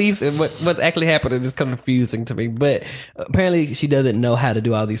 come her on. beliefs and what's actually happening is confusing to me. But apparently, she doesn't know how to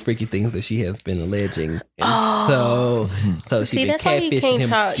do all these freaky things that she has been alleging, and so she's See, been that's why you catfishing can't him.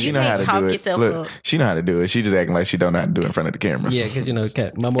 talk. She You know how can't to talk do it. yourself Look, up. she know how to do it. She just acting like she don't know how to do it in front of the cameras. Yeah, because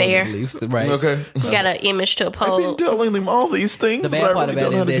my Mormon Fair. beliefs, right? Okay. You got an image to I've been uphold. telling them all these things. The but bad I part really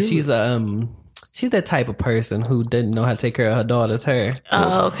about don't it know is how to that do she's that type of person who didn't know how to take care of her daughter's hair.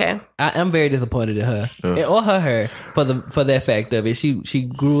 Oh, okay. I'm very disappointed in her, or her for that fact of it. She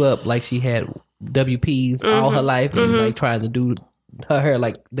grew up like she had WPs all her life, and like trying to do her hair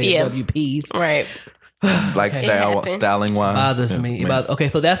like they had WPs. Right. like styling wise. Bothers me. Okay,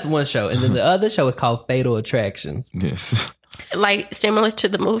 so that's one show, and then the other show is called Fatal Attractions. Yes. Like similar to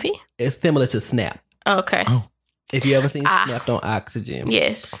the movie? It's similar to Snap. Okay. If you ever seen Snapped on Oxygen,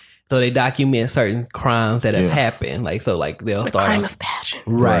 Yes. so they document certain crimes that have happened. Like they'll start Crime of passion.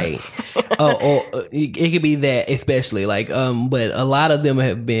 right. Or it could be that, especially but a lot of them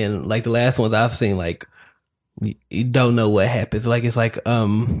have been like the last ones I've seen. Like you don't know what happens. Like it's like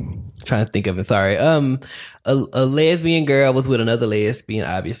trying to think of it. Sorry. A lesbian girl was with another lesbian,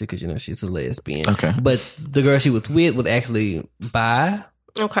 obviously, because she's a lesbian. Okay. But the girl she was with was actually bi,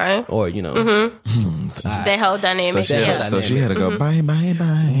 Okay. or That whole dynamic. So she had to go bye bye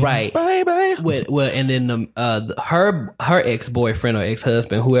bye. right. Bye bye. Well, and then her ex-boyfriend or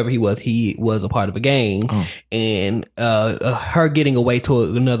ex-husband, whoever he was a part of a gang, and her getting away to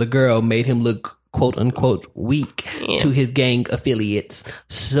another girl made him look quote unquote weak to his gang affiliates.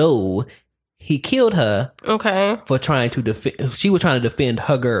 So he killed her. Okay. For trying to defend. She was trying to defend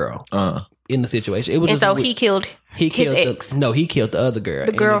her girl in the situation. It was And so he killed his ex. He killed the other girl.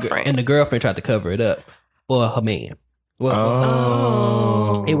 The girlfriend. And the girlfriend tried to cover it up for her man.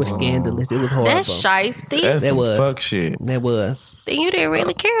 Oh. It was scandalous. It was horrible. That's shiesty. That's That some was. fuck shit. That was. Then you didn't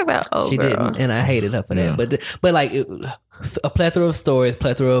really care about old She girl. didn't, and I hated her for that. But like a plethora of stories,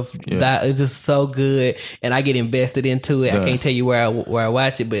 plethora of that is just so good, and I get invested into it. I can't tell you where I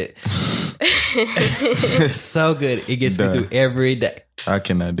watch it, but it's so good. It gets me through every day. I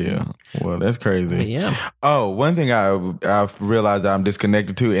cannot deal. Well, that's crazy. But yeah. Oh, one thing I've realized I'm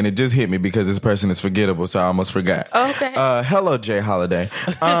disconnected to, and it just hit me because this person is forgettable, so I almost forgot. Okay. Hello, Jay Holiday.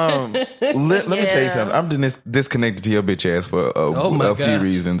 Let me tell you something. I'm disconnected to your bitch ass for a few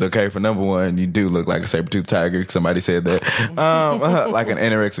reasons. Okay, for number one, you do look like a saber-toothed tiger. Somebody said that, like an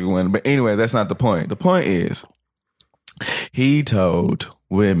anorexic one. But anyway, that's not the point. The point is, he told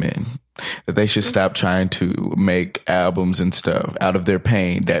women that they should stop trying to make albums and stuff out of their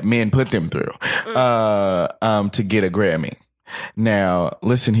pain that men put them through to get a Grammy. Now,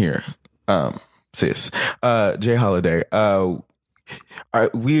 listen here, sis, Jay Holiday. Are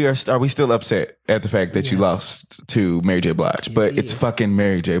we still upset at the fact that you lost to Mary J. Blige? But it's fucking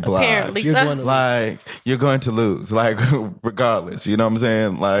Mary J. Blige. Apparently so. Like, you're going to lose, like, regardless. You know what I'm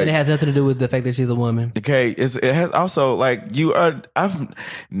saying? Like, And it has nothing to do with the fact that she's a woman. okay, it has also, like, I've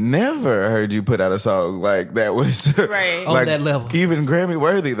never heard you put out a song like that was Right. On like, that level. even Grammy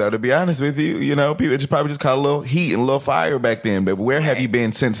worthy, though, to be honest with you. You know, people just probably just caught a little heat and a little fire back then, but where have you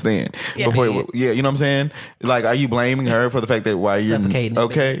been since then? Yeah. You know what I'm saying? Like, are you blaming her for the fact that why you're Suffocating.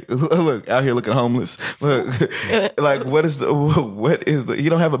 okay? Look, out here looking homeless. Look, like, what is the you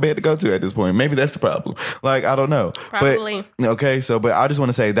don't have a bed to go to at this point. Maybe that's the problem. Like, I don't know. Probably. But, okay, but I just want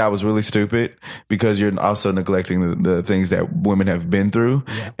to say that was really stupid because you're also neglecting the things that women have been through.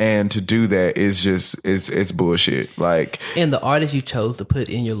 And to do that is just, it's bullshit. Like, And the artist you chose to put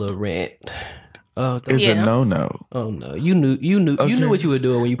in your little rant. Oh, it's a no-no. Oh no! You knew what you were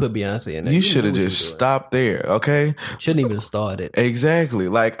doing when you put Beyonce in there. You should have knew what just you were stopped there, okay? doing. Shouldn't even started. Exactly.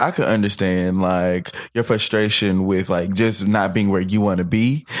 Like, I could understand, like, your frustration with, like, just not being where you want to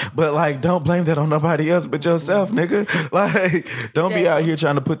be. But, like, don't blame that on nobody else but yourself, nigga. Like, don't be out here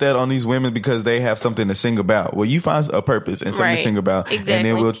trying to put that on these women because they have something to sing about. Well, you find a purpose and something to sing about. Exactly.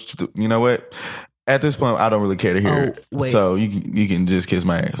 And then you know what? At this point, I don't really care to hear it. Wait. So you can just kiss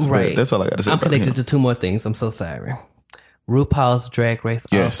my ass. Right. But that's all I got to say I'm about connected him. to two more things. I'm so sorry. RuPaul's Drag Race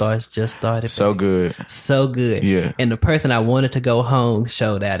All Stars just started. So good. So good. Yeah. And the person I wanted to go home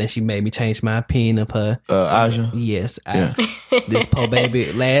showed out, and she made me change my opinion of her. Aja? Yes. This poor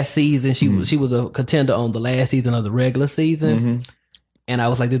baby, last season, she was a contender on the last season of the regular season. And I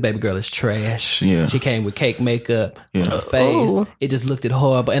was like, this baby girl is trash. Yeah. She came with cake makeup on her face. Ooh. It just looked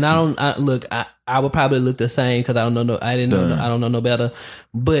horrible. And I would probably look the same because I don't know. I don't know no better.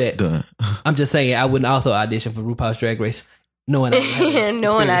 But Done. I'm just saying I wouldn't also audition for RuPaul's Drag Race knowing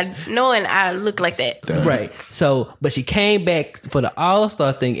knowing I look like that. right. So, but she came back for the All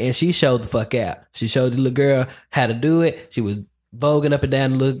Star thing and she showed the fuck out. She showed the little girl how to do it. She was voguing up and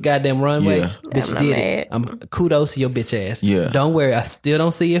down the little goddamn runway. Yeah. Bitch, you did it. Kudos to your bitch ass. Yeah. Don't worry. I still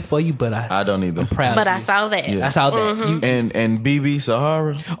don't see it for you, but I don't either. I'm proud But of I you. saw that. Yeah. I saw that. You- And BB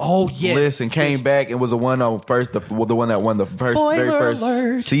Sahara. oh, yes. Listen, came back and was the one on the one that won the very first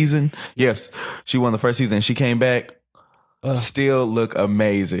alert. season. Yes, she won the first season. She came back, still look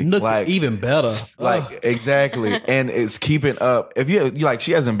amazing. Look like even better. Like exactly, and it's keeping up. If you like,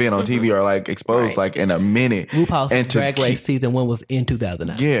 she hasn't been on TV or like exposed like in a minute. RuPaul's and to Drag Race season 1 was in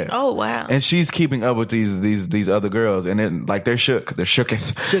 2009. yeah. Oh wow. And she's keeping up with these other girls, and then like they're shooketh,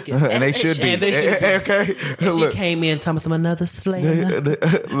 Shooketh. and they should be. And they should be. Okay, And she look. came in talking about another slay. Look,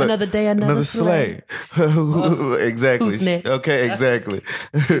 Another day, another slay. Exactly. Who's next? Okay, exactly.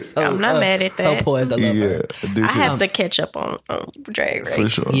 So, I'm not mad at that. So poised. I love Yeah, her. I do I too. have to catch up on Drag Race. For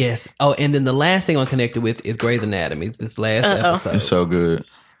sure. Yes. Oh, and then the last thing I'm connected with is Grey's Anatomy. This last episode. It's so good.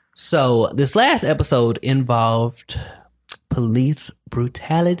 So this last episode involved police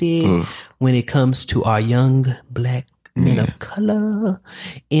brutality when it comes to our young black men of color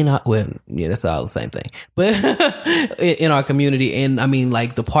in our that's all the same thing, but in our community. And I mean,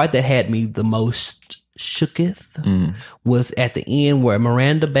 like the part that had me the most shooketh was at the end where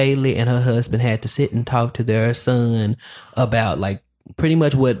Miranda Bailey and her husband had to sit and talk to their son about like pretty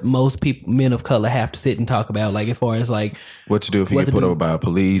much what most people, men of color, have to sit and talk about, like as far as like What to do if you What get to put do. over by a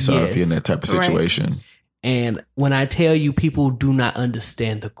police or if Yes. you're in that type of Right. situation. And when I tell you, people do not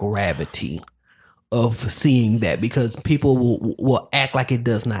understand the gravity of seeing that, because people will act like it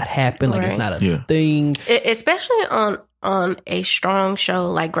does not happen, like it's Right. not a Yeah. thing. Especially on a strong show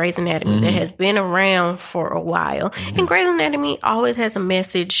like Grey's Anatomy that has been around for a while. And Grey's Anatomy always has a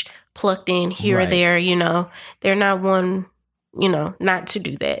message plucked in here or Right. there, you know. They're not one, you know, not to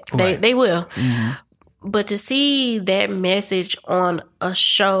do that. Right. They will. But to see that message on a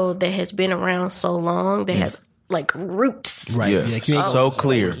show that has been around so long, that has like roots. Right. Yeah, so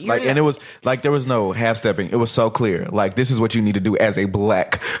clear. Like, and it was like there was no half stepping. It was so clear. Like, this is what you need to do as a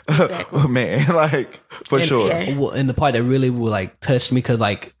black man. Like, for sure. Yeah. Well, and the part that really like touched me, because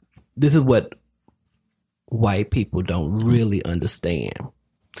like this is what white people don't really understand,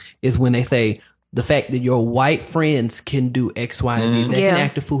 is when they say the fact that your white friends can do X, Y, and Z. They can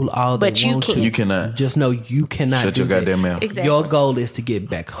act a fool all they want to. You cannot. Just know you cannot. Shut your goddamn mouth. Exactly. Your goal is to get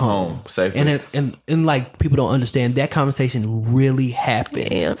back home safely. And like people don't understand that conversation really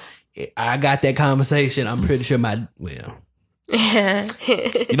happens. Yeah. I got that conversation. I'm pretty sure You know,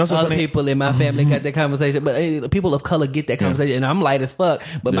 other people in my family got that conversation, but people of color get that conversation, and I'm light as fuck.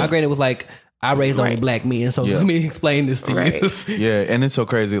 But my granny was like, I raised only black men, so let me explain this to you. Yeah, and it's so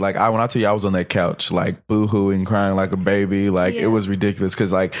crazy. Like, when I tell you I was on that couch, like, boo-hooing, crying like a baby, like, it was ridiculous.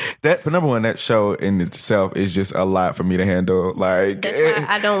 Because, like, that, for number one, that show in itself is just a lot for me to handle. Like, that's why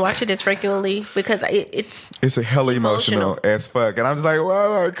I don't watch it as frequently, because it's a hella emotional as fuck. And I'm just like,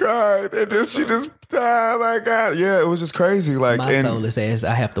 wow, I cried. And she just, oh my God. Yeah, it was just crazy. Like, my soul is ass.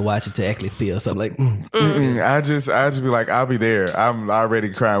 I have to watch it to actually feel something. Like, I just be like, I'll be there. I'm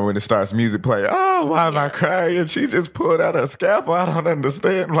already crying when it starts music playing. Oh, why am I crying? And she just pulled out a scalpel. I don't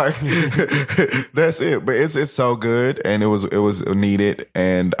understand. Like, that's it. But it's so good, and it was needed,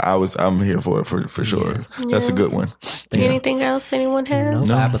 and I'm here for it for sure. Yes. That's a good one. Anything else anyone has?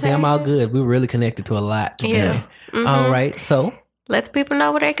 no, but I'm all good. We're really connected to a lot today. Yeah. Mm-hmm. All right, so. Let the people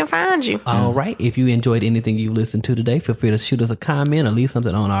know where they can find you. All right. If you enjoyed anything you listened to today, feel free to shoot us a comment or leave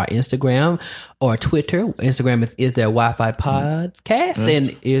something on our Instagram or Twitter. Instagram is there Wi-Fi Podcast,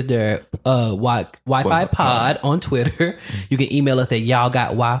 and is there Wi-Fi Pod on Twitter. You can email us at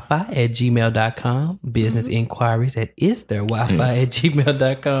y'allgotwifi@gmail.com. Business inquiries at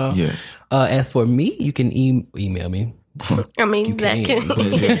isttherewifi@gmail.com. Yes. As for me, you can email me. I mean, that can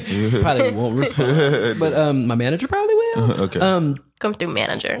probably won't respond, but my manager probably will. Okay. come through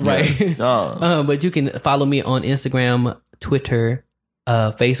manager. Right. Yes. But you can follow me on Instagram, Twitter,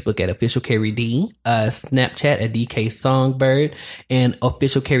 Facebook at Official Carrie D, Snapchat at DK Songbird, and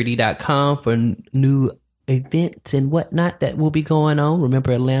officialcarried.com for new events and whatnot that will be going on.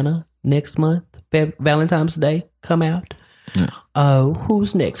 Remember Atlanta next month, Valentine's Day, come out. Yeah.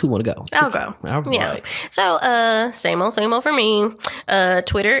 Who's next? Who want to go? I'll go. All right. Yeah. So, same old for me.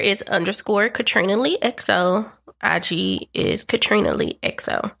 Twitter is _ Katrina Lee XO. IG is Katrina Lee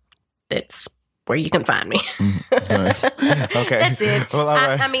XO. That's where you can find me. Okay. That's it. Well, all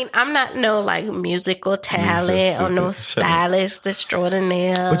right. I mean, I'm not no like musical talent or no stylist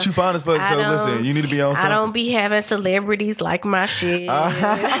extraordinaire. But you fine as fuck, so listen, you need to be on something. I don't be having celebrities like my shit.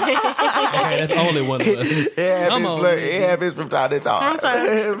 Okay, that's only one of us. It happens from time to time.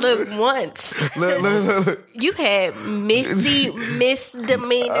 Look, once. Look. You had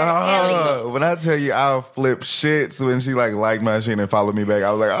misdemeanor aliens. When I tell you I'll flip shit, so when she liked my shit and followed me back,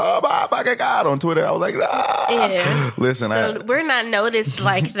 I was like, oh my fucking God. On Twitter, I was like, Yeah. Listen, so we're not noticed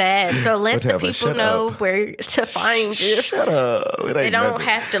like that. So let the people know where to find you. Shut up. They don't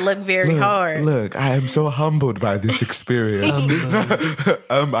have to look very hard. Look, I am so humbled by this experience.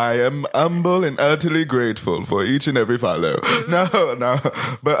 I am humble and utterly grateful for each and every follow. No.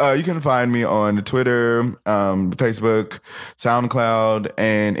 But you can find me on Twitter, Facebook, SoundCloud,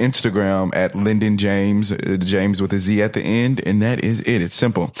 and Instagram at Lyndon James, James with a Z at the end. And that is it. It's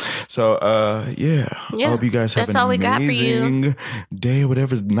simple. So, I hope you guys have an amazing day,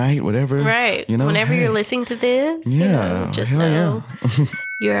 whatever night, whatever. Right. Whenever you're listening to this, just know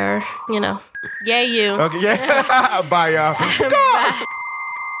you're, yay you. Okay, yeah. Bye, y'all. Bye.